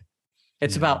prep.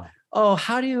 It's about,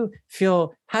 how do you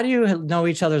feel? How do you know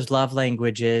each other's love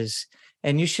languages?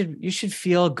 And you should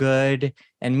feel good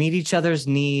and meet each other's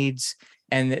needs.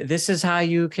 And this is how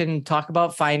you can talk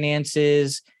about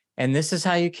finances. And this is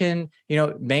how you can,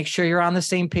 make sure you're on the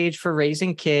same page for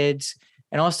raising kids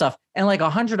and all stuff. And like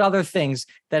 100 other things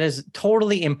that is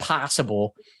totally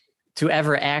impossible to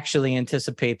ever actually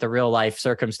anticipate the real life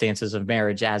circumstances of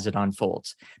marriage as it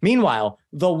unfolds. Meanwhile,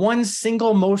 the one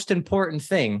single most important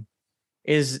thing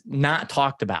is not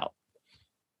talked about.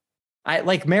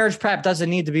 Marriage prep doesn't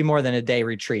need to be more than a day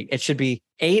retreat. It should be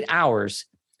 8 hours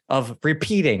of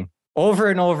repeating over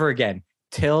and over again,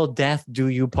 till death do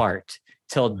you part,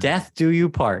 till death do you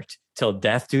part, till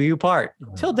death do you part,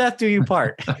 till death do you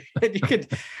part. You could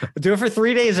do it for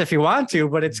 3 days if you want to,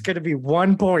 but it's going to be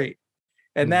one point.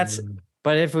 And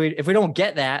but if we don't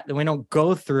get that, then we don't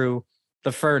go through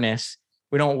the furnace,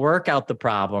 we don't work out the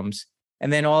problems,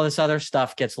 and then all this other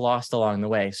stuff gets lost along the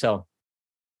way. So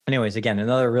anyways, again,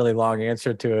 another really long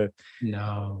answer to it.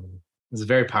 No, it's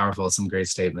very powerful. Some great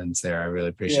statements there. I really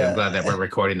appreciate it. I'm glad that we're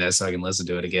recording this so I can listen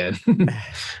to it again.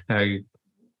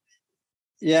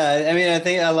 Yeah, I mean, I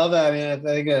think I love that. I mean, I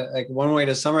think like one way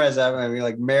to summarize that, I mean,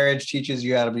 like marriage teaches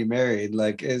you how to be married.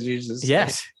 Like, is Jesus?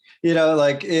 Yes. And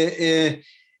I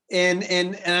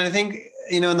think,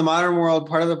 in the modern world,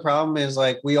 part of the problem is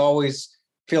like, we always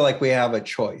feel like we have a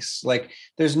choice. Like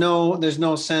there's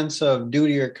no sense of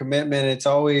duty or commitment. It's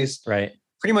always right.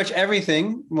 Pretty much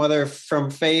everything, whether from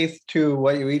faith to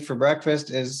what you eat for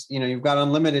breakfast, is, you've got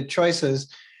unlimited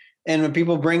choices. And when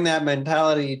people bring that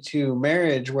mentality to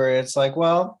marriage, where it's like,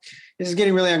 well, this is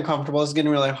getting really uncomfortable, it's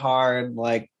getting really hard,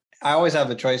 like I always have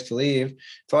the choice to leave.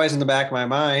 It's always in the back of my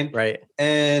mind. Right.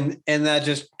 And that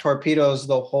just torpedoes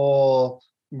the whole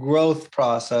growth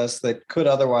process that could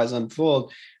otherwise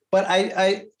unfold. But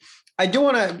I do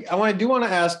want to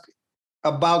ask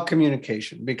about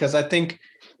communication, because I think,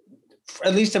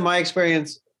 at least in my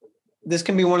experience, this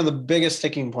can be one of the biggest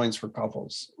sticking points for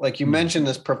couples. Like you mentioned,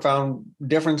 this profound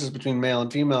differences between male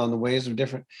and female and the ways of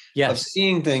different of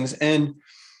seeing things. And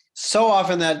so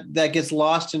often that gets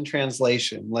lost in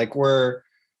translation. Like we're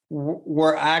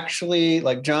actually,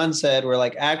 like John said, we're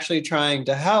like actually trying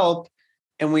to help,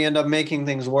 and we end up making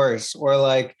things worse. Or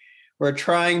like we're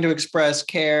trying to express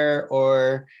care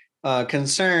or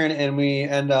concern, and we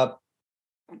end up,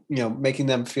 making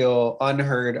them feel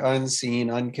unheard, unseen,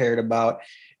 uncared about.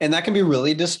 And that can be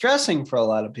really distressing for a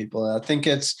lot of people. I think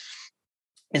it's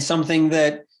something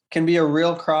that can be a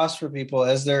real cross for people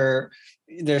as they're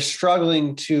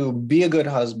struggling to be a good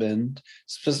husband,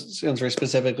 since we're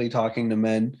specifically talking to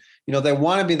men. They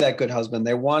want to be that good husband.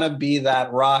 They want to be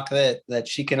that rock that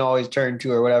she can always turn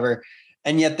to or whatever.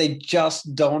 And yet they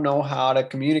just don't know how to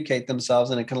communicate themselves.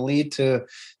 And it can lead to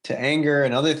anger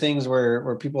and other things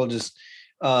where people just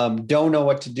don't know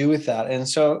what to do with that. And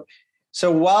so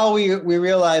while we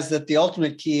realize that the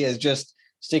ultimate key is just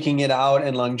sticking it out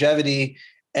and longevity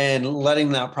and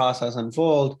letting that process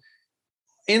unfold,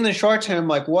 in the short term,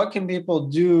 like what can people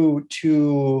do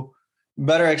to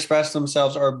better express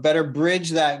themselves or better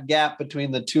bridge that gap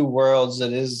between the two worlds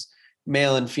that is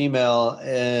male and female,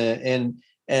 and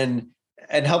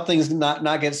help things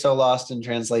not get so lost in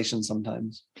translation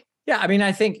sometimes? Yeah, I mean,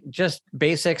 I think just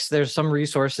basics. There's some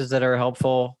resources that are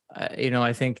helpful.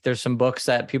 I think there's some books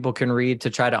that people can read to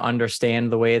try to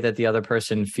understand the way that the other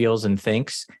person feels and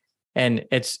thinks. And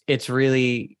it's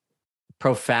really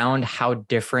profound how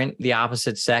different the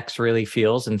opposite sex really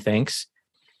feels and thinks.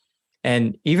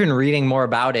 And even reading more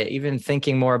about it, even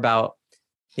thinking more about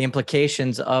the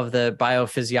implications of the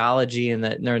biophysiology and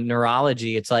the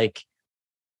neurology, it's like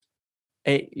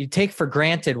you take for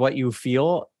granted what you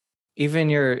feel, even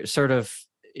your sort of,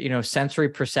 sensory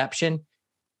perception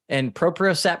and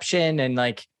proprioception, and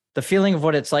like the feeling of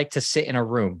what it's like to sit in a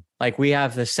room. Like we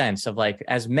have the sense of, like,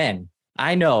 as men,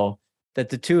 I know that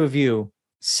the two of you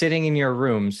sitting in your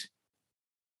rooms,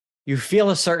 you feel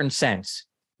a certain sense.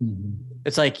 Mm-hmm.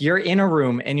 It's like you're in a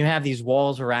room and you have these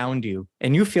walls around you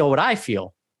and you feel what I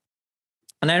feel.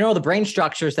 And I know the brain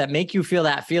structures that make you feel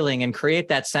that feeling and create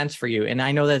that sense for you. And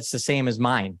I know that it's the same as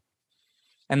mine.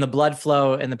 And the blood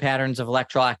flow and the patterns of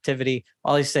electrical activity,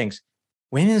 all these things.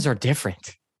 Women's are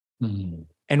different. Mm-hmm.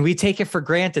 And we take it for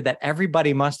granted that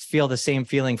everybody must feel the same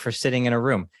feeling for sitting in a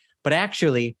room. But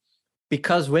actually,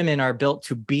 because women are built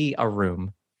to be a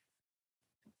room,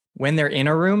 when they're in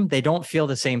a room, they don't feel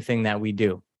the same thing that we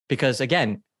do. Because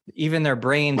again, even their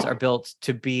brains are built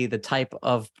to be the type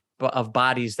of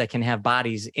bodies that can have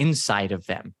bodies inside of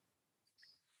them.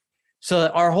 So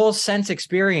our whole sense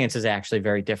experience is actually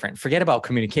very different. Forget about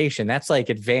communication. That's like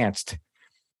advanced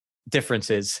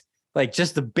differences. Like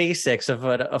just the basics of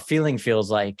what a feeling feels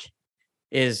like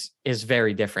is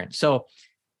very different. So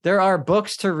there are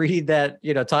books to read that,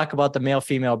 talk about the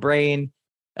male-female brain.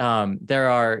 There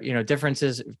are,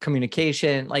 differences,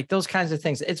 communication, like those kinds of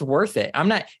things. It's worth it.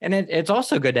 It's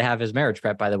also good to have as marriage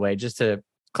prep, by the way, just to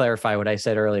clarify what I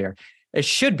said earlier. It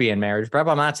should be in marriage prep.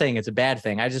 I'm not saying it's a bad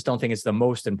thing. I just don't think it's the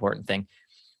most important thing.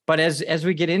 But as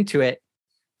we get into it,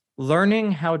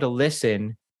 learning how to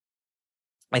listen,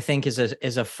 I think is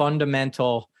a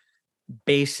fundamental,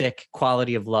 basic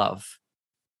quality of love.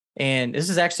 And this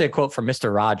is actually a quote from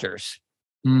Mr. Rogers.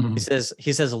 Mm-hmm.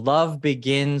 He says, love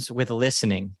begins with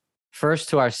listening, first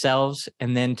to ourselves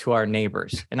and then to our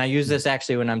neighbors. And I use this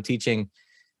actually when I'm teaching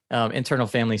internal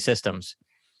family systems,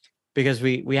 because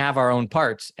we have our own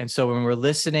parts. And so when we're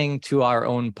listening to our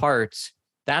own parts,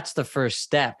 that's the first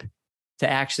step to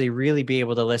actually really be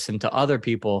able to listen to other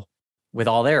people with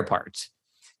all their parts.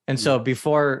 And so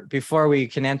before we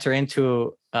can enter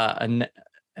into an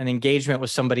engagement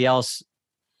with somebody else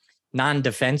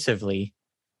non-defensively,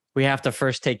 we have to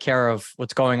first take care of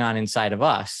what's going on inside of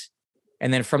us.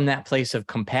 And then from that place of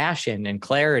compassion and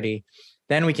clarity,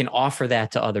 then we can offer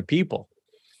that to other people.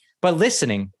 But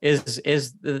listening is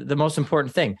the most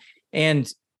important thing. And,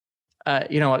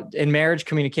 in marriage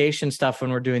communication stuff,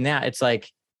 when we're doing that, it's like,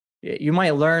 you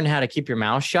might learn how to keep your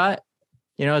mouth shut.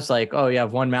 It's like, oh, you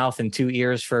have one mouth and two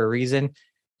ears for a reason.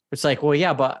 It's like, well,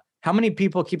 yeah, but how many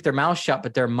people keep their mouth shut,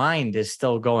 but their mind is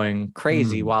still going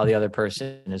crazy while the other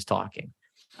person is talking?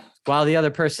 While the other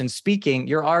person's speaking,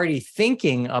 you're already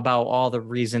thinking about all the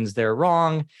reasons they're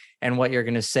wrong and what you're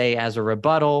going to say as a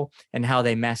rebuttal and how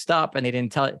they messed up and they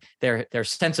didn't tell it. Their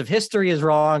sense of history is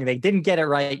wrong. They didn't get it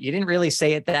right. You didn't really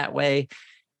say it that way,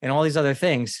 and all these other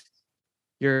things.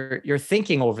 You're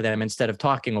thinking over them instead of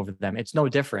talking over them. It's no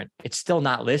different. It's still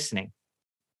not listening.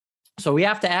 So we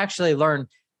have to actually learn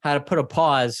how to put a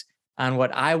pause on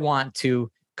what I want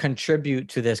to contribute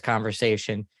to this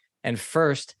conversation, and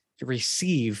first to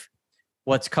receive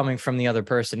what's coming from the other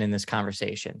person in this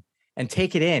conversation, and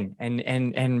take it in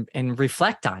and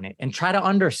reflect on it and try to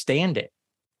understand it.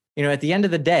 At the end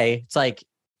of the day, it's like,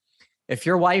 if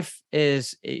your wife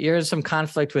you're in some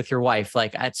conflict with your wife,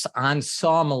 like it's on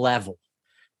some level,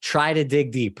 try to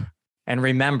dig deep and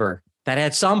remember that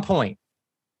at some point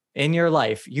in your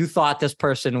life, you thought this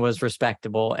person was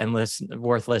respectable and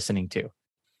worth listening to.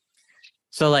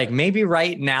 So like maybe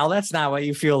right now, that's not what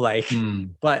you feel like,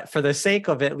 but for the sake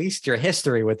of at least your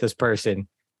history with this person,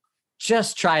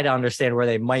 just try to understand where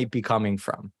they might be coming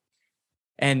from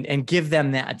and give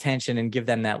them that attention and give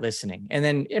them that listening. And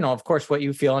then, of course, what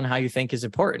you feel and how you think is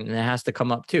important, and it has to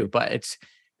come up too, but it's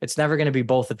never going to be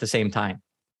both at the same time.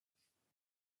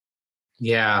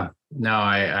 Yeah, no,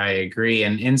 I agree.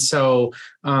 And so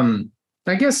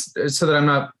I guess so that I'm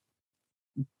not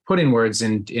putting words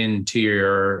into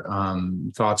your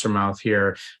thoughts or mouth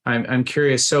here, I'm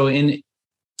curious. So in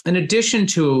addition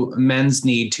to men's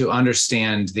need to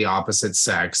understand the opposite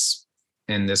sex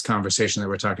in this conversation that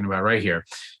we're talking about right here,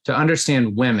 to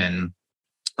understand women,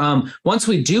 once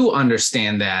we do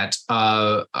understand that,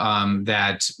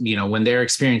 when they're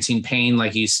experiencing pain,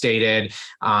 like you stated,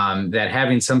 that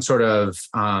having some sort of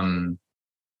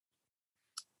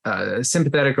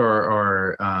sympathetic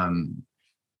or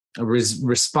a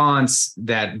response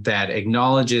that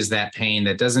acknowledges that pain,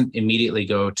 that doesn't immediately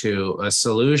go to a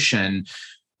solution,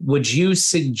 would you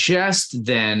suggest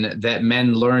then that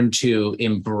men learn to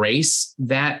embrace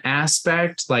that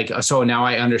aspect? Like, so now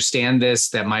I understand this,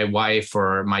 that my wife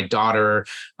or my daughter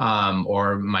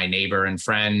or my neighbor and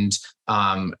friend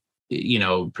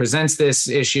presents this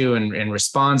issue and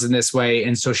responds in this way.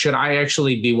 And so should I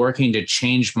actually be working to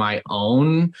change my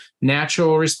own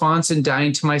natural response and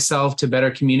dying to myself to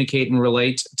better communicate and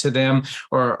relate to them?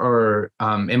 Or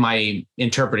am I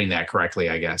interpreting that correctly,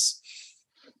 I guess?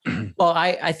 Well,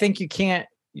 I think you can't,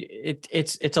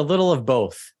 it's a little of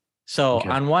both. So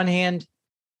on one hand,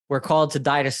 we're called to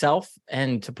die to self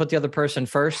and to put the other person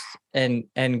first and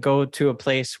go to a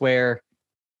place where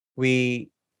we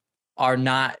are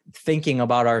not thinking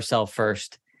about ourselves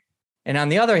first. And on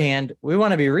the other hand, we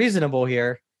want to be reasonable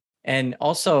here. And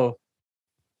also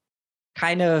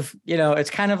kind of,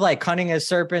 it's kind of like cunning as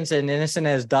serpents and innocent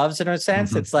as doves in a sense.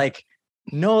 Mm-hmm. It's like,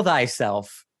 know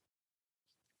thyself.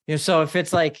 So if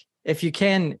it's like, if you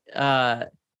can,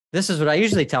 this is what I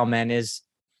usually tell men is,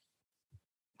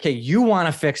 okay, you want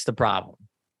to fix the problem.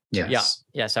 Yes. Yeah.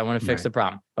 Yes. I want to fix the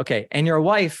problem. Okay. And your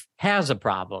wife has a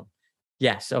problem.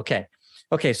 Yes. Okay.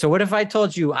 Okay. So what if I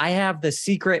told you I have the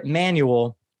secret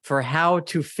manual for how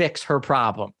to fix her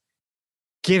problem?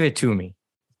 Give it to me.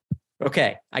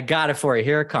 Okay. I got it for you.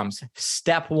 Here it comes.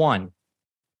 Step 1,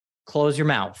 close your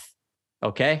mouth.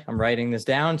 Okay. I'm writing this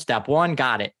down. Step 1,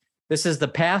 got it. This is the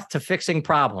path to fixing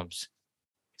problems.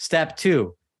 Step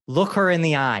 2, look her in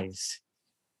the eyes.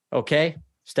 Okay.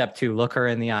 Step 2, look her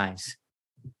in the eyes.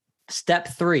 Step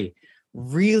 3,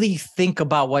 really think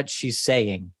about what she's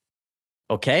saying.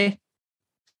 Okay.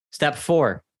 Step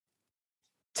 4,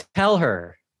 tell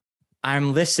her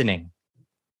I'm listening.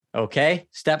 Okay.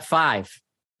 Step 5,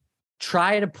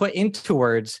 try to put into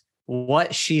words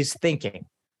what she's thinking.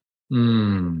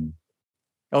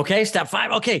 Okay. Step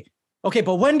 5. Okay. Okay.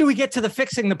 But when do we get to the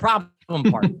fixing the problem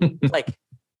part? Like,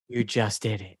 you just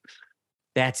did it.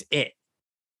 That's it.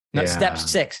 Now, Step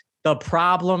 6, the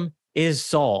problem is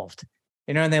solved.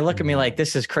 And they look at me like,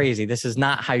 this is crazy. This is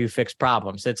not how you fix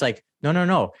problems. It's like,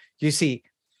 no. You see,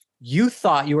 you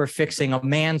thought you were fixing a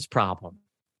man's problem.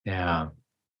 Yeah.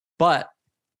 But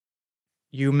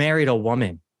you married a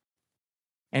woman.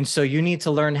 And so you need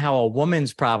to learn how a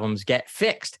woman's problems get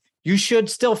fixed. You should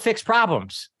still fix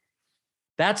problems.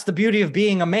 That's the beauty of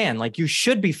being a man. Like, you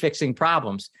should be fixing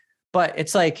problems. But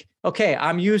it's like, okay,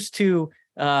 I'm used to,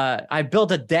 I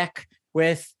built a deck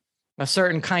with a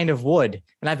certain kind of wood,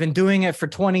 and I've been doing it for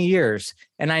 20 years.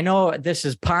 And I know this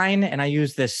is pine, and I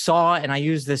use this saw, and I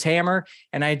use this hammer,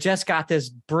 and I just got this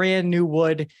brand new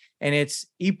wood, and it's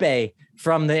ipe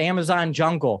from the Amazon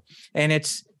jungle. And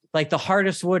it's like the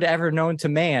hardest wood ever known to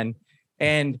man.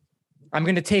 And I'm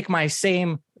going to take my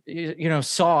same,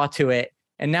 saw to it,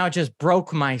 and now it just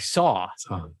broke my saw.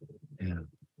 Yeah.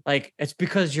 Like, it's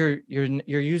because you're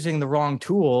using the wrong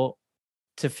tool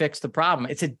to fix the problem.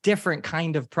 It's a different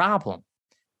kind of problem.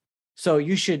 So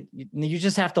you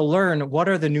just have to learn what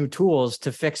are the new tools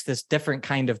to fix this different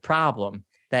kind of problem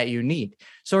that you need.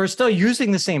 So we're still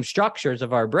using the same structures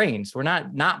of our brains. We're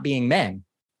not being men.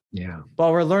 Yeah.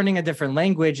 But we're learning a different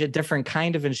language, a different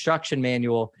kind of instruction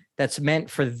manual that's meant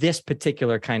for this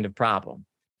particular kind of problem.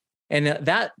 And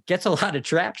that gets a lot of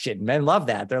traction. Men love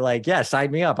that. They're like, yeah, sign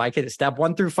me up. I can step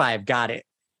 1 through 5. Got it.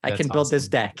 I can build this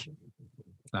deck.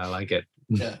 I like it.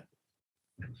 Yeah.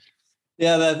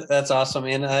 Yeah, that's awesome.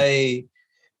 And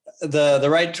the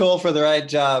right tool for the right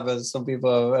job, as some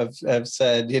people have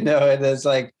said, and it's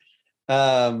like,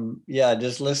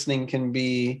 just listening can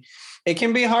be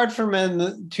hard for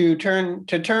men to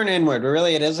turn inward.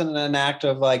 Really, it isn't an act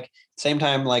of like, same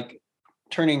time, like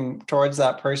turning towards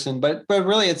that person, but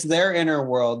really it's their inner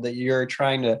world that you're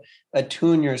trying to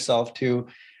attune yourself to.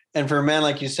 And for men,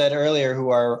 like you said earlier, who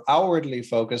are outwardly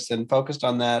focused and focused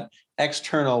on that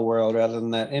external world rather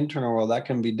than that internal world, that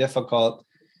can be difficult.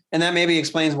 And that maybe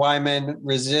explains why men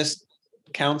resist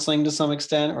counseling to some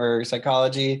extent, or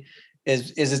psychology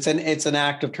is it's an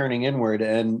act of turning inward,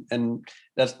 and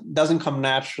that doesn't come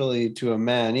naturally to a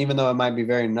man, even though it might be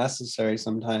very necessary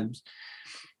sometimes.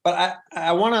 But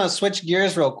I want to switch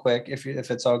gears real quick, if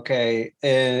it's okay,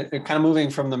 kind of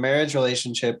moving from the marriage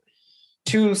relationship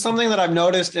to something that I've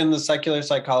noticed in the secular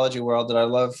psychology world that I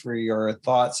love for your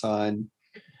thoughts on.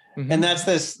 Mm-hmm. And that's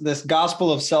this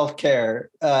gospel of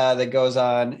self-care that goes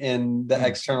on in the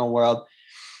external world.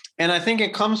 And I think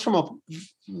it comes from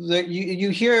you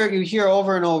hear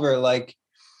over and over, like,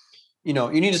 you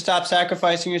need to stop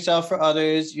sacrificing yourself for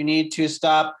others. You need to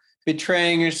stop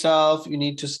betraying yourself. You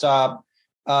need to stop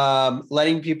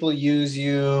letting people use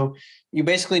you. You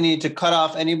basically need to cut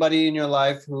off anybody in your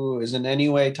life who is in any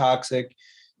way toxic.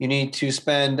 You need to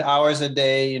spend hours a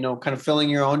day, kind of filling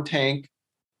your own tank.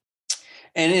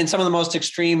 And in some of the most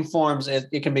extreme forms, it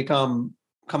can come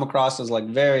across as like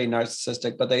very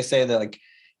narcissistic. But they say that, like,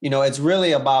 it's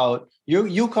really about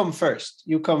you come first.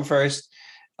 You come first.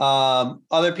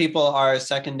 Other people are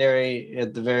secondary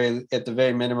at the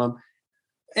very minimum.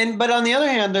 But on the other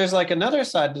hand, there's like another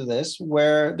side to this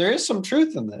where there is some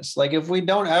truth in this. Like, if we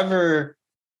don't ever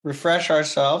refresh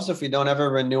ourselves, if we don't ever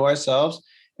renew ourselves,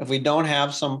 if we don't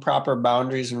have some proper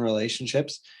boundaries in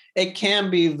relationships, it can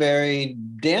be very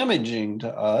damaging to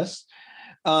us.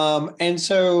 And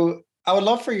so I would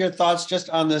love for your thoughts just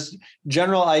on this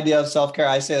general idea of self-care.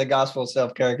 I say the gospel of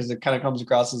self-care because it kind of comes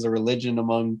across as a religion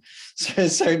among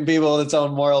certain people with its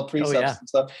own moral precepts and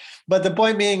stuff. But the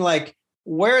point being, like,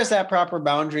 where is that proper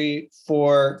boundary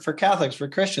for Catholics, for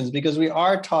Christians? Because we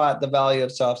are taught the value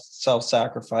of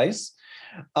self-sacrifice.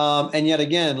 And yet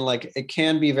again, like, it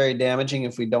can be very damaging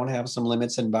if we don't have some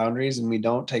limits and boundaries, and we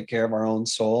don't take care of our own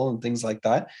soul and things like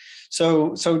that.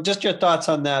 So just your thoughts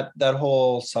on that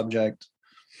whole subject.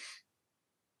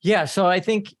 Yeah. So I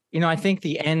think I think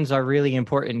the ends are really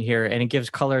important here, and it gives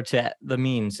color to the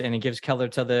means, and it gives color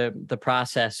to the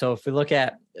process. So if we look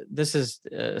at, this is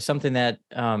something that,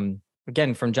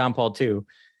 again, from John Paul II,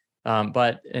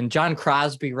 and John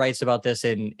Crosby writes about this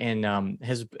in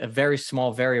his a very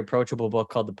small, very approachable book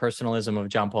called The Personalism of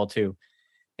John Paul II.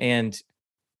 And,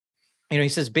 he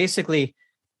says basically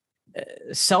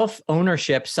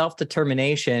self-ownership,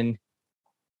 self-determination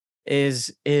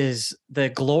is the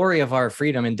glory of our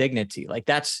freedom and dignity. Like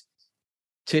that's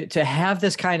to have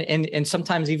this kind of, and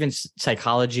sometimes even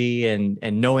psychology and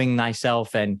knowing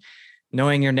thyself and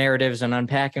knowing your narratives and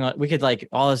unpacking, we could like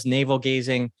all this navel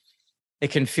gazing. It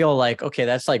can feel like, okay,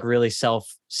 that's like really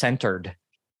self-centered,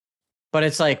 but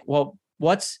it's like, well,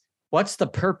 what's the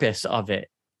purpose of it?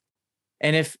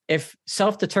 And if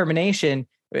self-determination,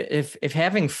 if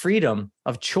having freedom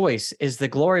of choice is the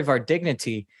glory of our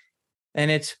dignity,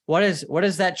 and it's what is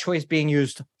that choice being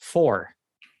used for?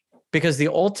 Because the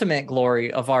ultimate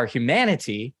glory of our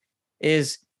humanity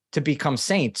is to become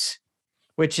saints,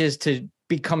 which is to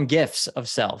become gifts of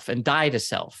self and die to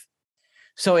self.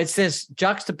 So it's this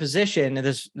juxtaposition,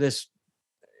 this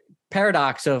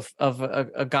paradox of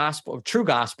a gospel, a true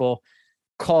gospel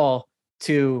call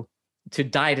to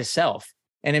die to self.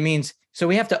 And it means, so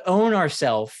we have to own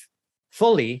ourselves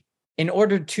fully in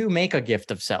order to make a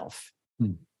gift of self.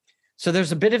 So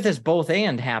there's a bit of this both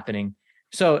and happening.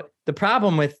 So the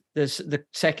problem with the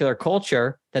secular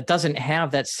culture that doesn't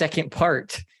have that second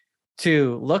part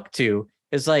to look to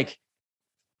is like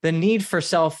the need for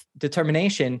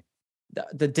self-determination.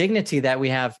 The dignity that we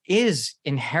have is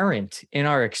inherent in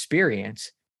our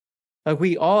experience. Like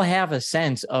we all have a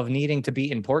sense of needing to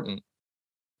be important.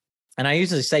 And I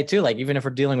usually say too, like, even if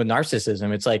we're dealing with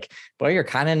narcissism, it's like, boy, you're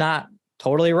kind of not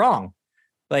totally wrong.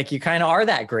 Like you kind of are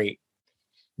that great.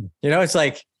 It's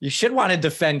like you should want to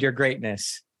defend your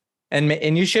greatness,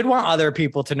 and you should want other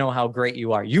people to know how great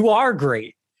you are. You are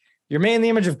great. You're made in the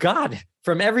image of God.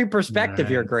 From every perspective,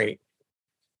 right. You're great.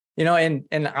 And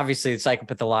obviously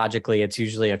psychopathologically, it's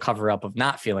usually a cover up of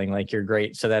not feeling like you're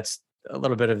great. So that's a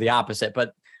little bit of the opposite.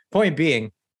 But point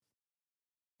being,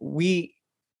 we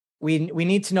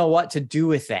need to know what to do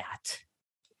with that.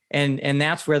 And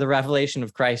that's where the revelation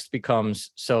of Christ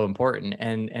becomes so important.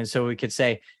 And so we could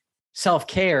say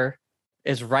self-care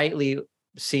is rightly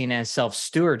seen as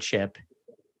self-stewardship.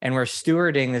 And we're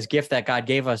stewarding this gift that God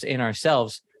gave us in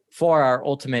ourselves for our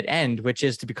ultimate end, which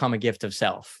is to become a gift of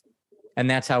self. And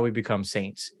that's how we become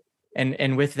saints.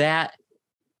 And with that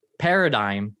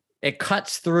paradigm, it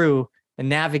cuts through and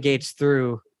navigates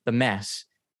through the mess.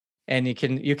 And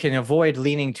you can avoid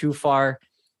leaning too far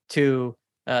to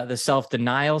the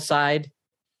self-denial side,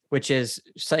 which is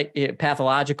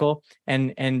pathological,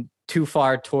 and too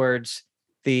far towards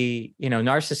the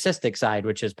narcissistic side,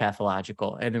 which is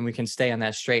pathological. And then we can stay on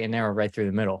that straight and narrow right through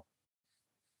the middle.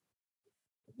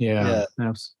 Yeah.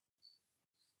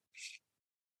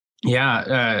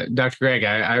 Yeah, Dr. Greg,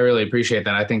 I really appreciate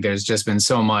that. I think there's just been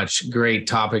so much great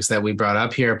topics that we brought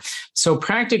up here. So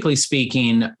practically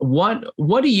speaking, what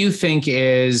do you think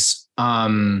is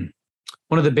one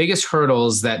of the biggest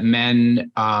hurdles that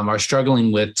men are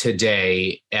struggling with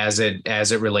today as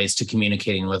it relates to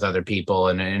communicating with other people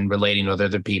and relating with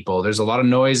other people? There's a lot of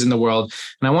noise in the world,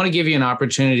 and I want to give you an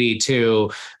opportunity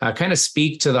to kind of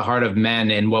speak to the heart of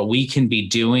men and what we can be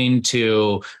doing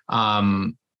to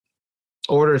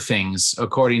order things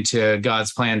according to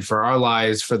God's plan for our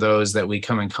lives, for those that we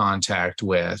come in contact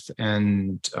with.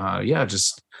 And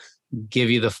just give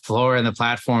you the floor and the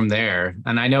platform there.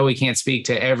 And I know we can't speak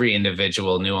to every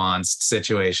individual nuanced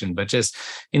situation, but just,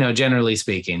 generally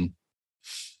speaking.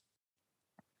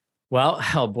 Well,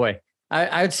 oh boy,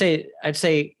 I'd say,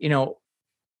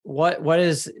 what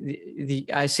is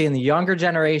I see in the younger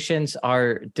generations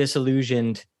are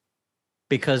disillusioned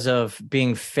because of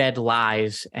being fed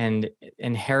lies and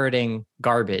inheriting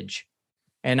garbage.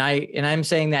 And I'm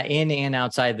saying that in and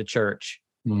outside the church,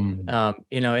 in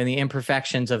the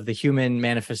imperfections of the human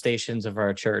manifestations of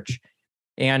our church.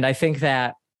 And I think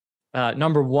that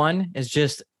number one is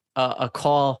just a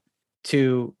call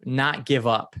to not give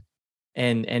up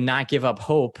and not give up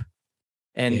hope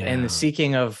and the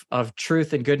seeking of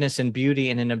truth and goodness and beauty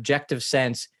in an objective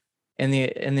sense in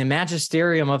the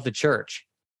magisterium of the church.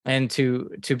 And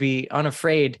to be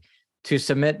unafraid to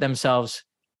submit themselves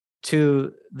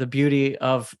to the beauty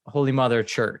of Holy Mother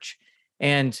Church.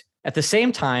 And at the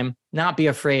same time, not be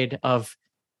afraid of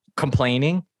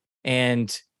complaining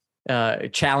and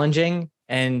challenging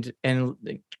and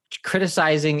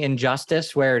criticizing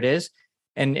injustice where it is,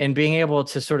 and being able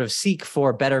to sort of seek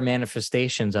for better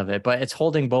manifestations of it. But it's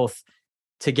holding both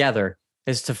together,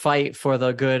 is to fight for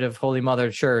the good of Holy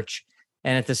Mother Church,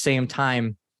 and at the same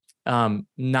time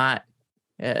not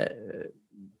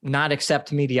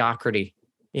accept mediocrity,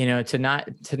 to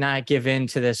not give in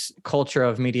to this culture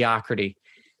of mediocrity.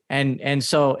 And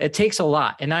so it takes a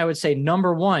lot. And I would say,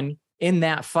 number one, in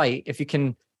that fight, if you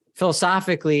can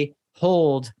philosophically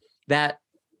hold that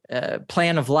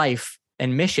plan of life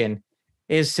and mission,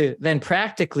 is to then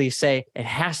practically say it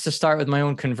has to start with my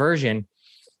own conversion.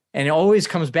 And it always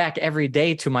comes back every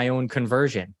day to my own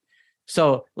conversion.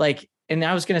 So and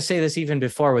I was going to say this even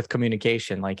before with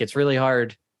communication, it's really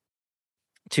hard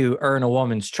to earn a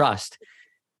woman's trust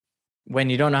when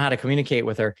you don't know how to communicate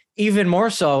with her, even more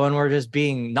so when we're just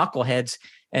being knuckleheads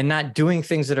and not doing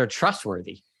things that are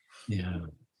trustworthy. Yeah.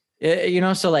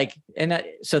 So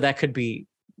that could be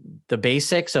the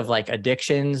basics of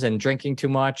addictions and drinking too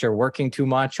much or working too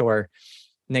much or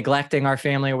neglecting our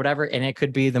family or whatever. And it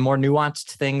could be the more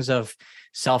nuanced things of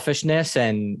selfishness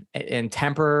and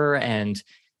temper and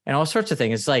all sorts of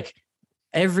things. It's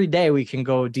every day we can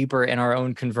go deeper in our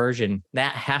own conversion.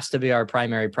 That has to be our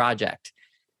primary project.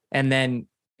 And then,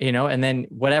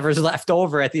 whatever's left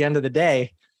over at the end of the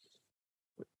day,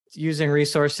 using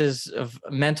resources of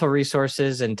mental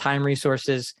resources and time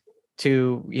resources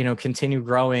to, continue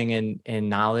growing in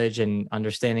knowledge and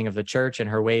understanding of the church and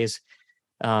her ways,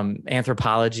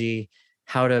 anthropology,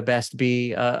 how to best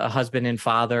be a husband and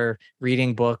father,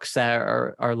 reading books that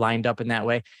are lined up in that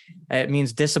way. It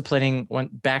means disciplining.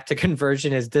 Back to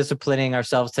conversion is disciplining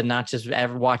ourselves to not just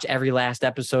ever watch every last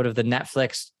episode of the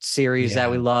Netflix series that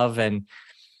we love. And,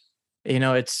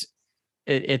 it's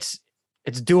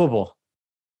doable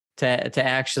to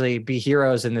actually be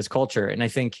heroes in this culture. And I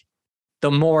think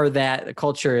the more that the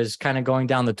culture is kind of going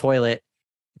down the toilet,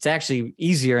 it's actually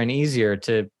easier and easier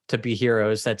to be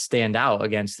heroes that stand out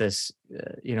against this,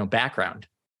 background.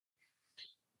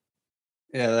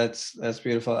 Yeah, that's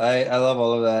beautiful. I love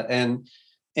all of that. And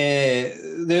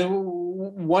the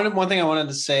one thing I wanted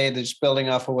to say, that just building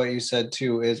off of what you said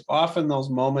too, is often those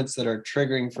moments that are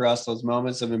triggering for us, those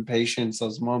moments of impatience,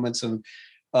 those moments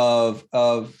of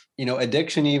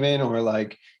addiction, even,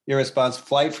 or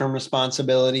flight from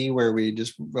responsibility, where we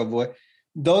just avoid.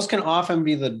 Those can often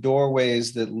be the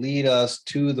doorways that lead us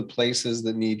to the places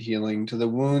that need healing, to the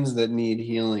wounds that need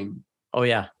healing. Oh,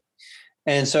 yeah.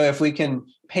 And so if we can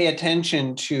pay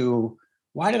attention to,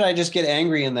 why did I just get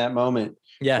angry in that moment?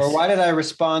 Yes. Or why did I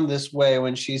respond this way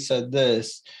when she said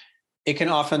this? It can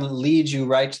often lead you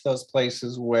right to those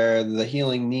places where the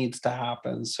healing needs to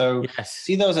happen. So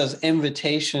see those as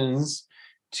invitations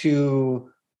to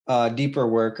deeper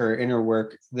work or inner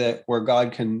work, where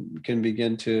God can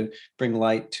begin to bring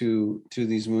light to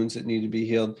these wounds that need to be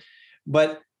healed.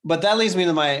 But that leads me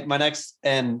to my next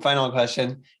and final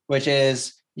question, which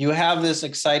is, you have this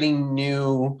exciting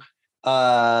new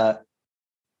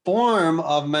form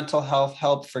of mental health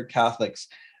help for Catholics.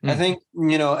 I think,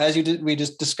 as we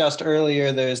just discussed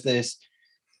earlier, there's this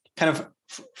kind of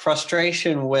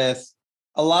frustration with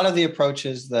a lot of the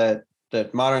approaches that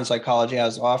modern psychology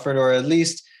has offered, or at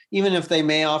least, even if they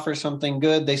may offer something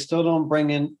good, they still don't bring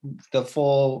in the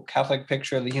full Catholic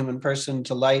picture of the human person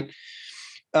to light.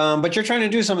 But you're trying to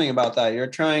do something about that. You're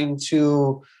trying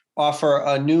to offer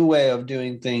a new way of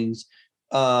doing things,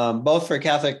 both for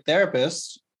Catholic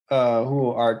therapists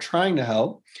who are trying to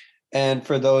help, and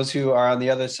for those who are on the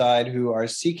other side who are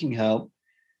seeking help.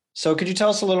 So could you tell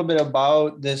us a little bit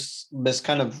about this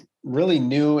kind of really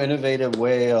new, innovative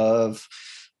way of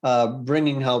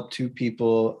bringing help to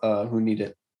people who need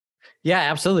it? Yeah,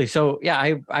 absolutely. So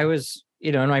I was,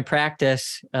 in my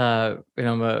practice, I'm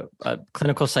a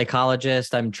clinical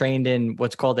psychologist. I'm trained in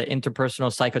what's called the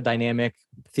interpersonal psychodynamic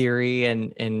theory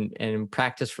and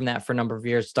practiced from that for a number of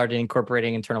years, started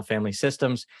incorporating internal family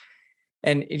systems.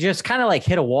 And it just kind of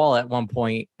hit a wall at one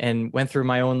point and went through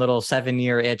my own little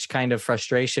 7-year itch kind of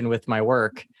frustration with my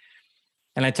work.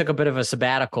 And I took a bit of a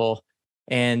sabbatical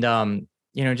and,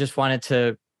 just wanted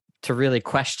to really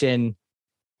question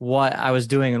what I was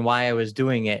doing and why I was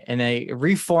doing it. And I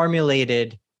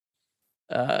reformulated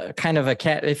kind of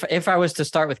if I was to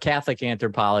start with Catholic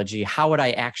anthropology, how would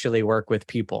I actually work with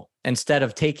people instead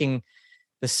of taking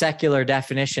the secular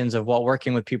definitions of what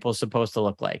working with people is supposed to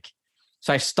look like?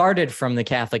 So I started from the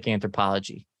Catholic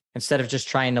anthropology instead of just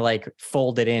trying to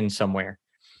fold it in somewhere.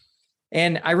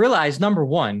 And I realized, number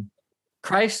one,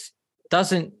 Christ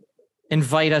doesn't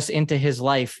invite us into his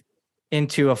life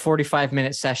into a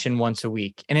 45-minute session once a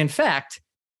week. And in fact,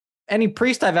 any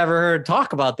priest I've ever heard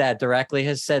talk about that directly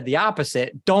has said the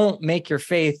opposite. Don't make your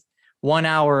faith 1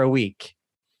 hour a week.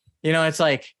 It's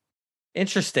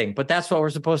interesting, but that's what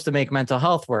we're supposed to make mental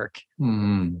health work.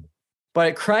 Mm-hmm.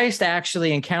 But Christ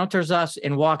actually encounters us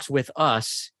and walks with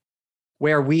us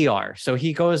where we are. So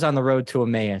he goes on the road to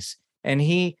Emmaus and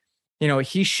he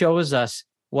he shows us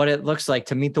what it looks like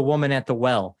to meet the woman at the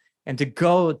well and to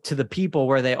go to the people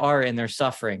where they are in their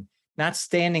suffering, not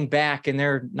standing back in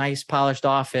their nice polished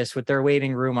office with their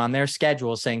waiting room on their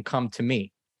schedule saying, come to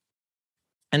me.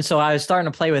 And so I was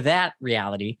starting to play with that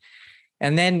reality.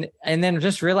 And then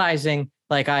just realizing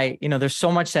there's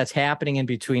so much that's happening in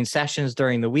between sessions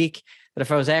during the week that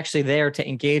if I was actually there to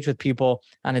engage with people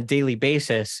on a daily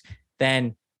basis,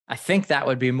 then I think that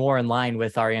would be more in line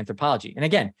with our anthropology. And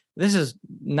again, this is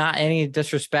not any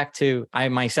disrespect to, I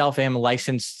myself am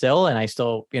licensed still, and I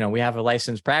still, we have a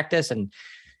licensed practice, and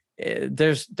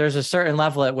there's a certain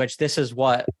level at which this is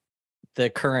what the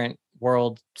current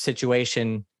world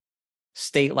situation,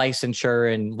 state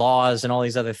licensure and laws and all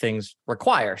these other things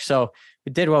require. So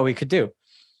we did what we could do.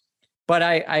 But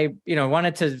I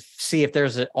wanted to see if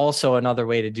there's also another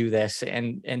way to do this,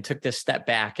 and took this step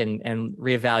back and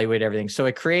reevaluate everything. So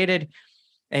it created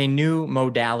a new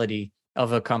modality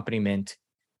of accompaniment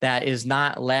that is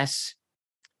not less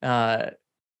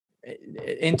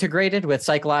integrated with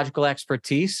psychological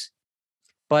expertise,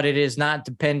 but it is not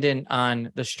dependent on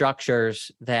the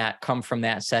structures that come from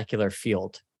that secular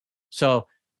field. So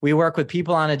we work with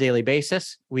people on a daily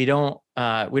basis. We don't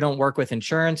work with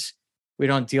insurance. We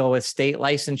don't deal with state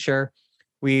licensure.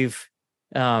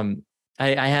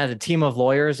 I had a team of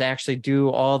lawyers actually do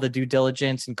all the due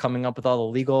diligence and coming up with all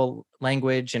the legal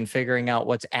language and figuring out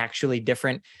what's actually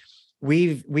different.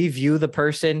 We view the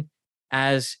person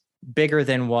as bigger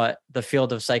than what the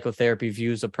field of psychotherapy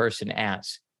views a person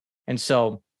as. And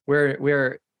so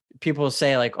we're people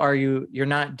say like, you're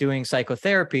not doing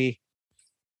psychotherapy,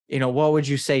 what would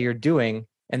you say you're doing?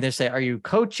 And they say, are you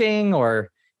coaching, or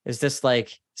is this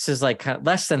like kind of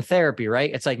less than therapy,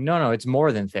 right? It's like, no, it's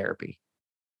more than therapy.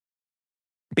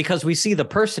 Because we see the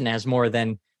person as more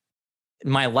than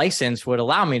my license would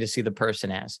allow me to see the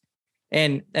person as.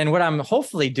 And what I'm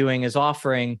hopefully doing is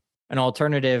offering an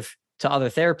alternative to other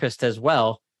therapists as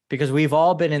well, because we've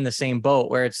all been in the same boat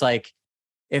where it's like,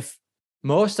 if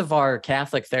most of our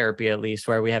Catholic therapy, at least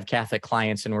where we have Catholic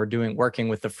clients and we're working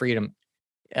with the freedom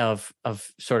of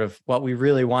sort of what we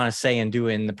really want to say and do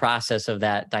in the process of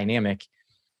that dynamic,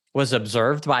 was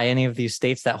observed by any of these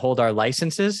states that hold our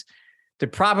licenses, they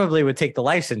probably would take the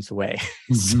license away.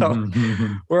 So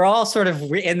we're all sort of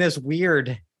in this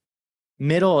weird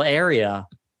middle area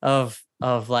of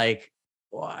like,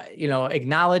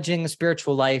 acknowledging the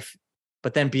spiritual life.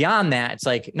 But then beyond that, it's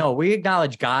like, no, we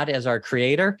acknowledge God as our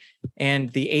creator and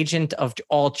the agent of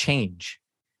all change.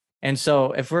 And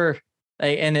so if we're,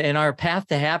 and our path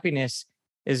to happiness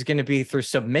is going to be through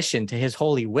submission to his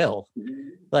holy will,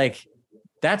 like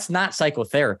that's not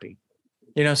psychotherapy.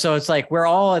 So it's like we're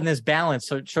all in this balance,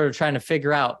 so sort of trying to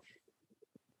figure out.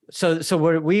 So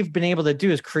what we've been able to do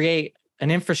is create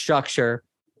an infrastructure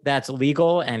that's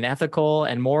legal and ethical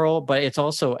and moral, but it's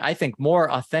also, I think,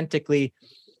 more authentically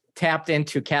tapped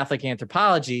into Catholic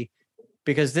anthropology,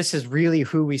 because this is really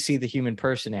who we see the human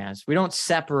person as. We don't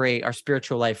separate our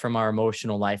spiritual life from our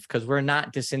emotional life, because we're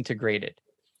not disintegrated.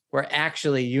 We're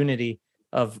actually unity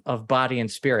of body and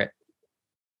spirit.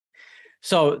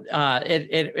 So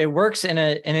it works in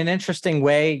an interesting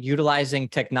way, utilizing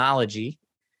technology.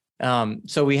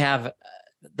 So we have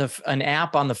an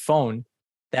app on the phone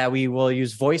that we will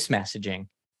use voice messaging,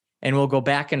 and we'll go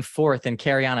back and forth and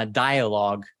carry on a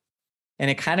dialogue, and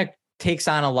it kind of takes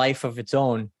on a life of its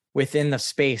own within the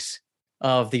space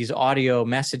of these audio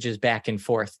messages back and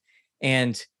forth.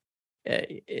 And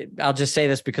I'll just say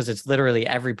this because it's literally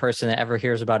every person that ever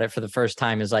hears about it for the first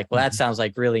time is like, well, that sounds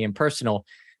like really impersonal.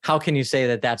 How can you say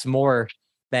that that's more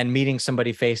than meeting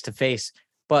somebody face to face?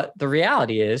 But the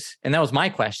reality is, and that was my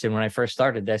question when I first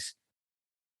started this,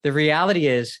 the reality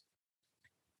is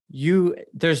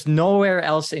there's nowhere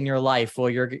else in your life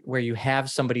where you have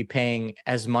somebody paying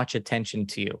as much attention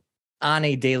to you on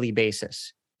a daily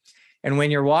basis. And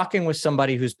when you're walking with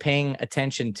somebody who's paying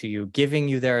attention to you, giving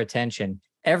you their attention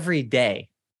every day,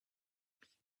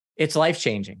 it's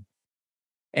life-changing.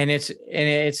 And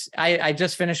I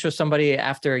just finished with somebody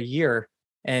after a year,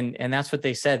 and that's what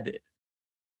they said.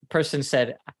 The person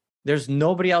said, there's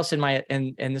nobody else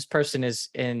and this person is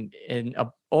in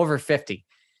over 50.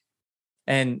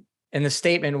 And the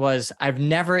statement was, I've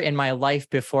never in my life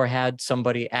before had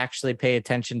somebody actually pay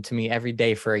attention to me every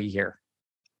day for a year.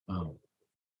 Wow.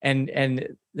 And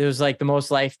it was like the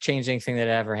most life-changing thing that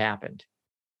ever happened.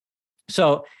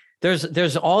 So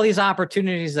there's all these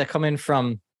opportunities that come in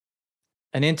from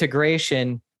an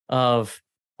integration of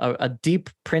a deep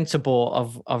principle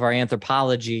of our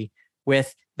anthropology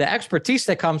with the expertise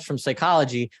that comes from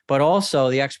psychology, but also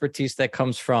the expertise that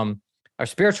comes from our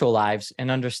spiritual lives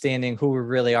and understanding who we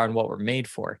really are and what we're made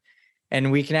for.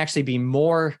 And we can actually be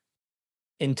more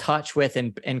in touch with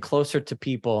and closer to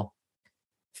people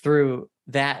through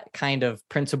that kind of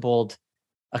principled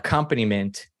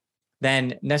accompaniment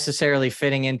than necessarily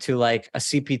fitting into like a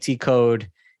CPT code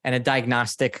and a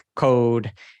diagnostic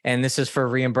code. And this is for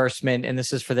reimbursement, and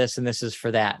this is for this, and this is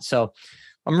for that. So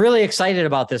I'm really excited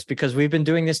about this because we've been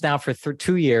doing this now for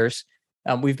 2 years.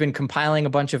 We've been compiling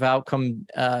a bunch of outcome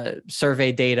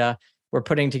survey data. We're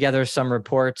putting together some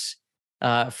reports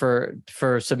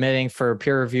for submitting for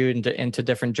peer reviewed into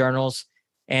different journals.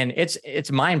 And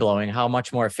it's mind blowing how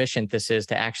much more efficient this is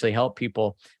to actually help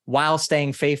people while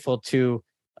staying faithful to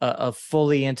a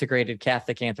fully integrated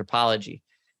Catholic anthropology.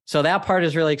 So that part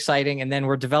is really exciting. And then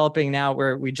we're developing now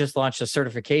where we just launched a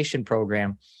certification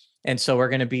program. And so we're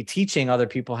going to be teaching other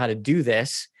people how to do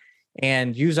this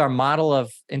and use our model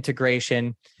of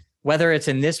integration, whether it's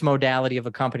in this modality of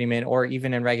accompaniment or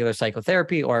even in regular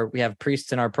psychotherapy, or we have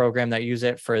priests in our program that use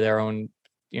it for their own,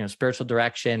 spiritual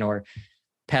direction or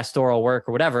pastoral work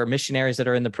or whatever, missionaries that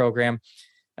are in the program.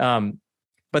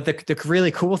 But the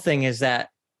really cool thing is that,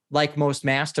 like most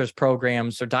master's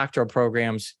programs or doctoral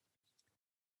programs,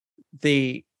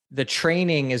 the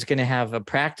training is going to have a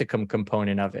practicum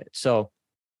component of it. So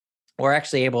we're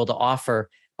actually able to offer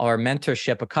our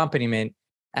mentorship accompaniment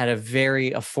at a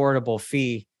very affordable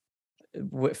fee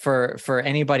for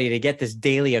anybody to get this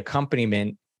daily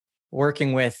accompaniment,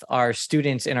 working with our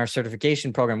students in our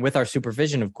certification program with our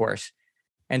supervision, of course.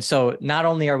 And so not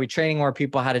only are we training more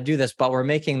people how to do this, but we're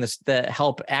making the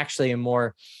help actually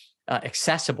more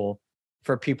accessible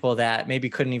for people that maybe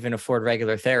couldn't even afford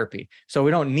regular therapy. So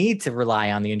we don't need to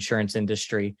rely on the insurance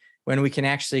industry when we can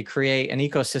actually create an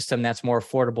ecosystem that's more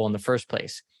affordable in the first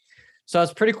place. So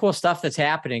it's pretty cool stuff that's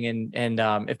happening. And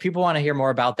if people want to hear more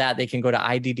about that, they can go to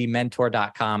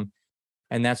iddmentor.com.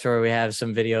 And that's where we have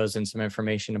some videos and some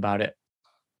information about it.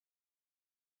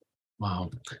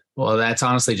 Wow. Well, that's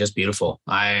honestly just beautiful.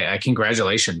 I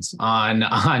congratulations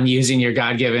on using your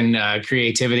God-given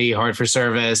creativity, heart for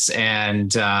service,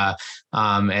 and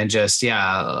just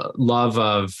love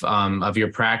of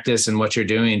your practice and what you're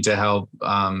doing to help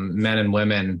men and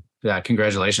women.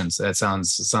 Congratulations. That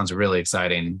sounds really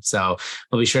exciting. So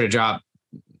we'll be sure to drop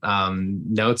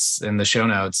notes in the show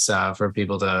notes for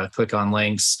people to click on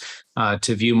links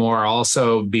to view more.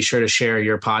 Also, be sure to share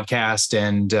your podcast.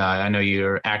 And I know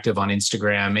you're active on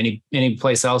Instagram. Any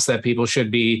place else that people should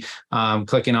be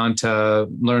clicking on to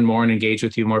learn more and engage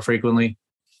with you more frequently?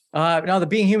 No, the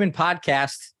Being Human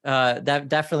podcast, that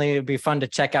definitely would be fun to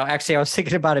check out. Actually, I was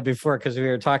thinking about it before because we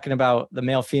were talking about the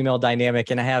male-female dynamic,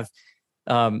 and I have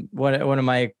one of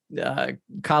my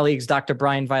colleagues, Dr.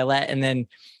 Brian Violet, and then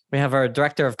we have our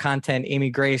director of content, Amy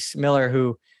Grace Miller,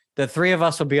 who the three of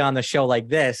us will be on the show like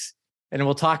this, and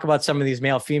we'll talk about some of these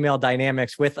male-female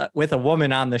dynamics with a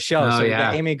woman on the show. So we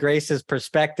got Amy Grace's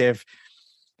perspective.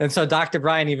 And so Dr.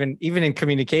 Brian, even in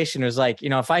communication, was like,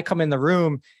 if I come in the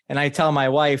room and I tell my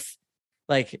wife,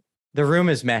 like, the room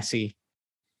is messy,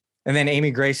 and then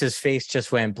Amy Grace's face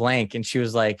just went blank, and she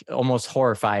was like almost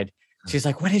horrified. She's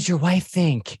like, "What did your wife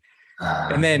think?"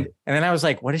 And then I was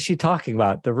like, "What is she talking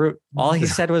about? The room?" All he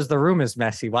said was, "The room is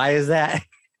messy." Why is that?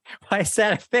 Why is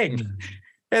that a thing?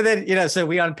 And then, so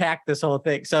we unpacked this whole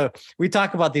thing. So we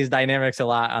talk about these dynamics a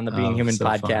lot on the Being Human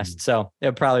podcast. Fun. So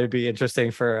it'll probably be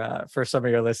interesting for some of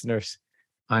your listeners.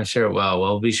 I'm sure it will.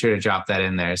 We'll be sure to drop that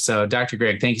in there. So Dr.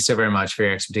 Greg, thank you so very much for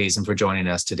your expertise and for joining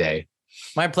us today.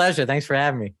 My pleasure. Thanks for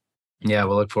having me. Yeah,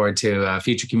 we'll look forward to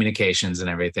future communications and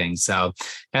everything. So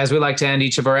as we like to end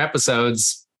each of our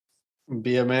episodes,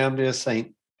 be a man, be a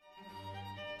saint.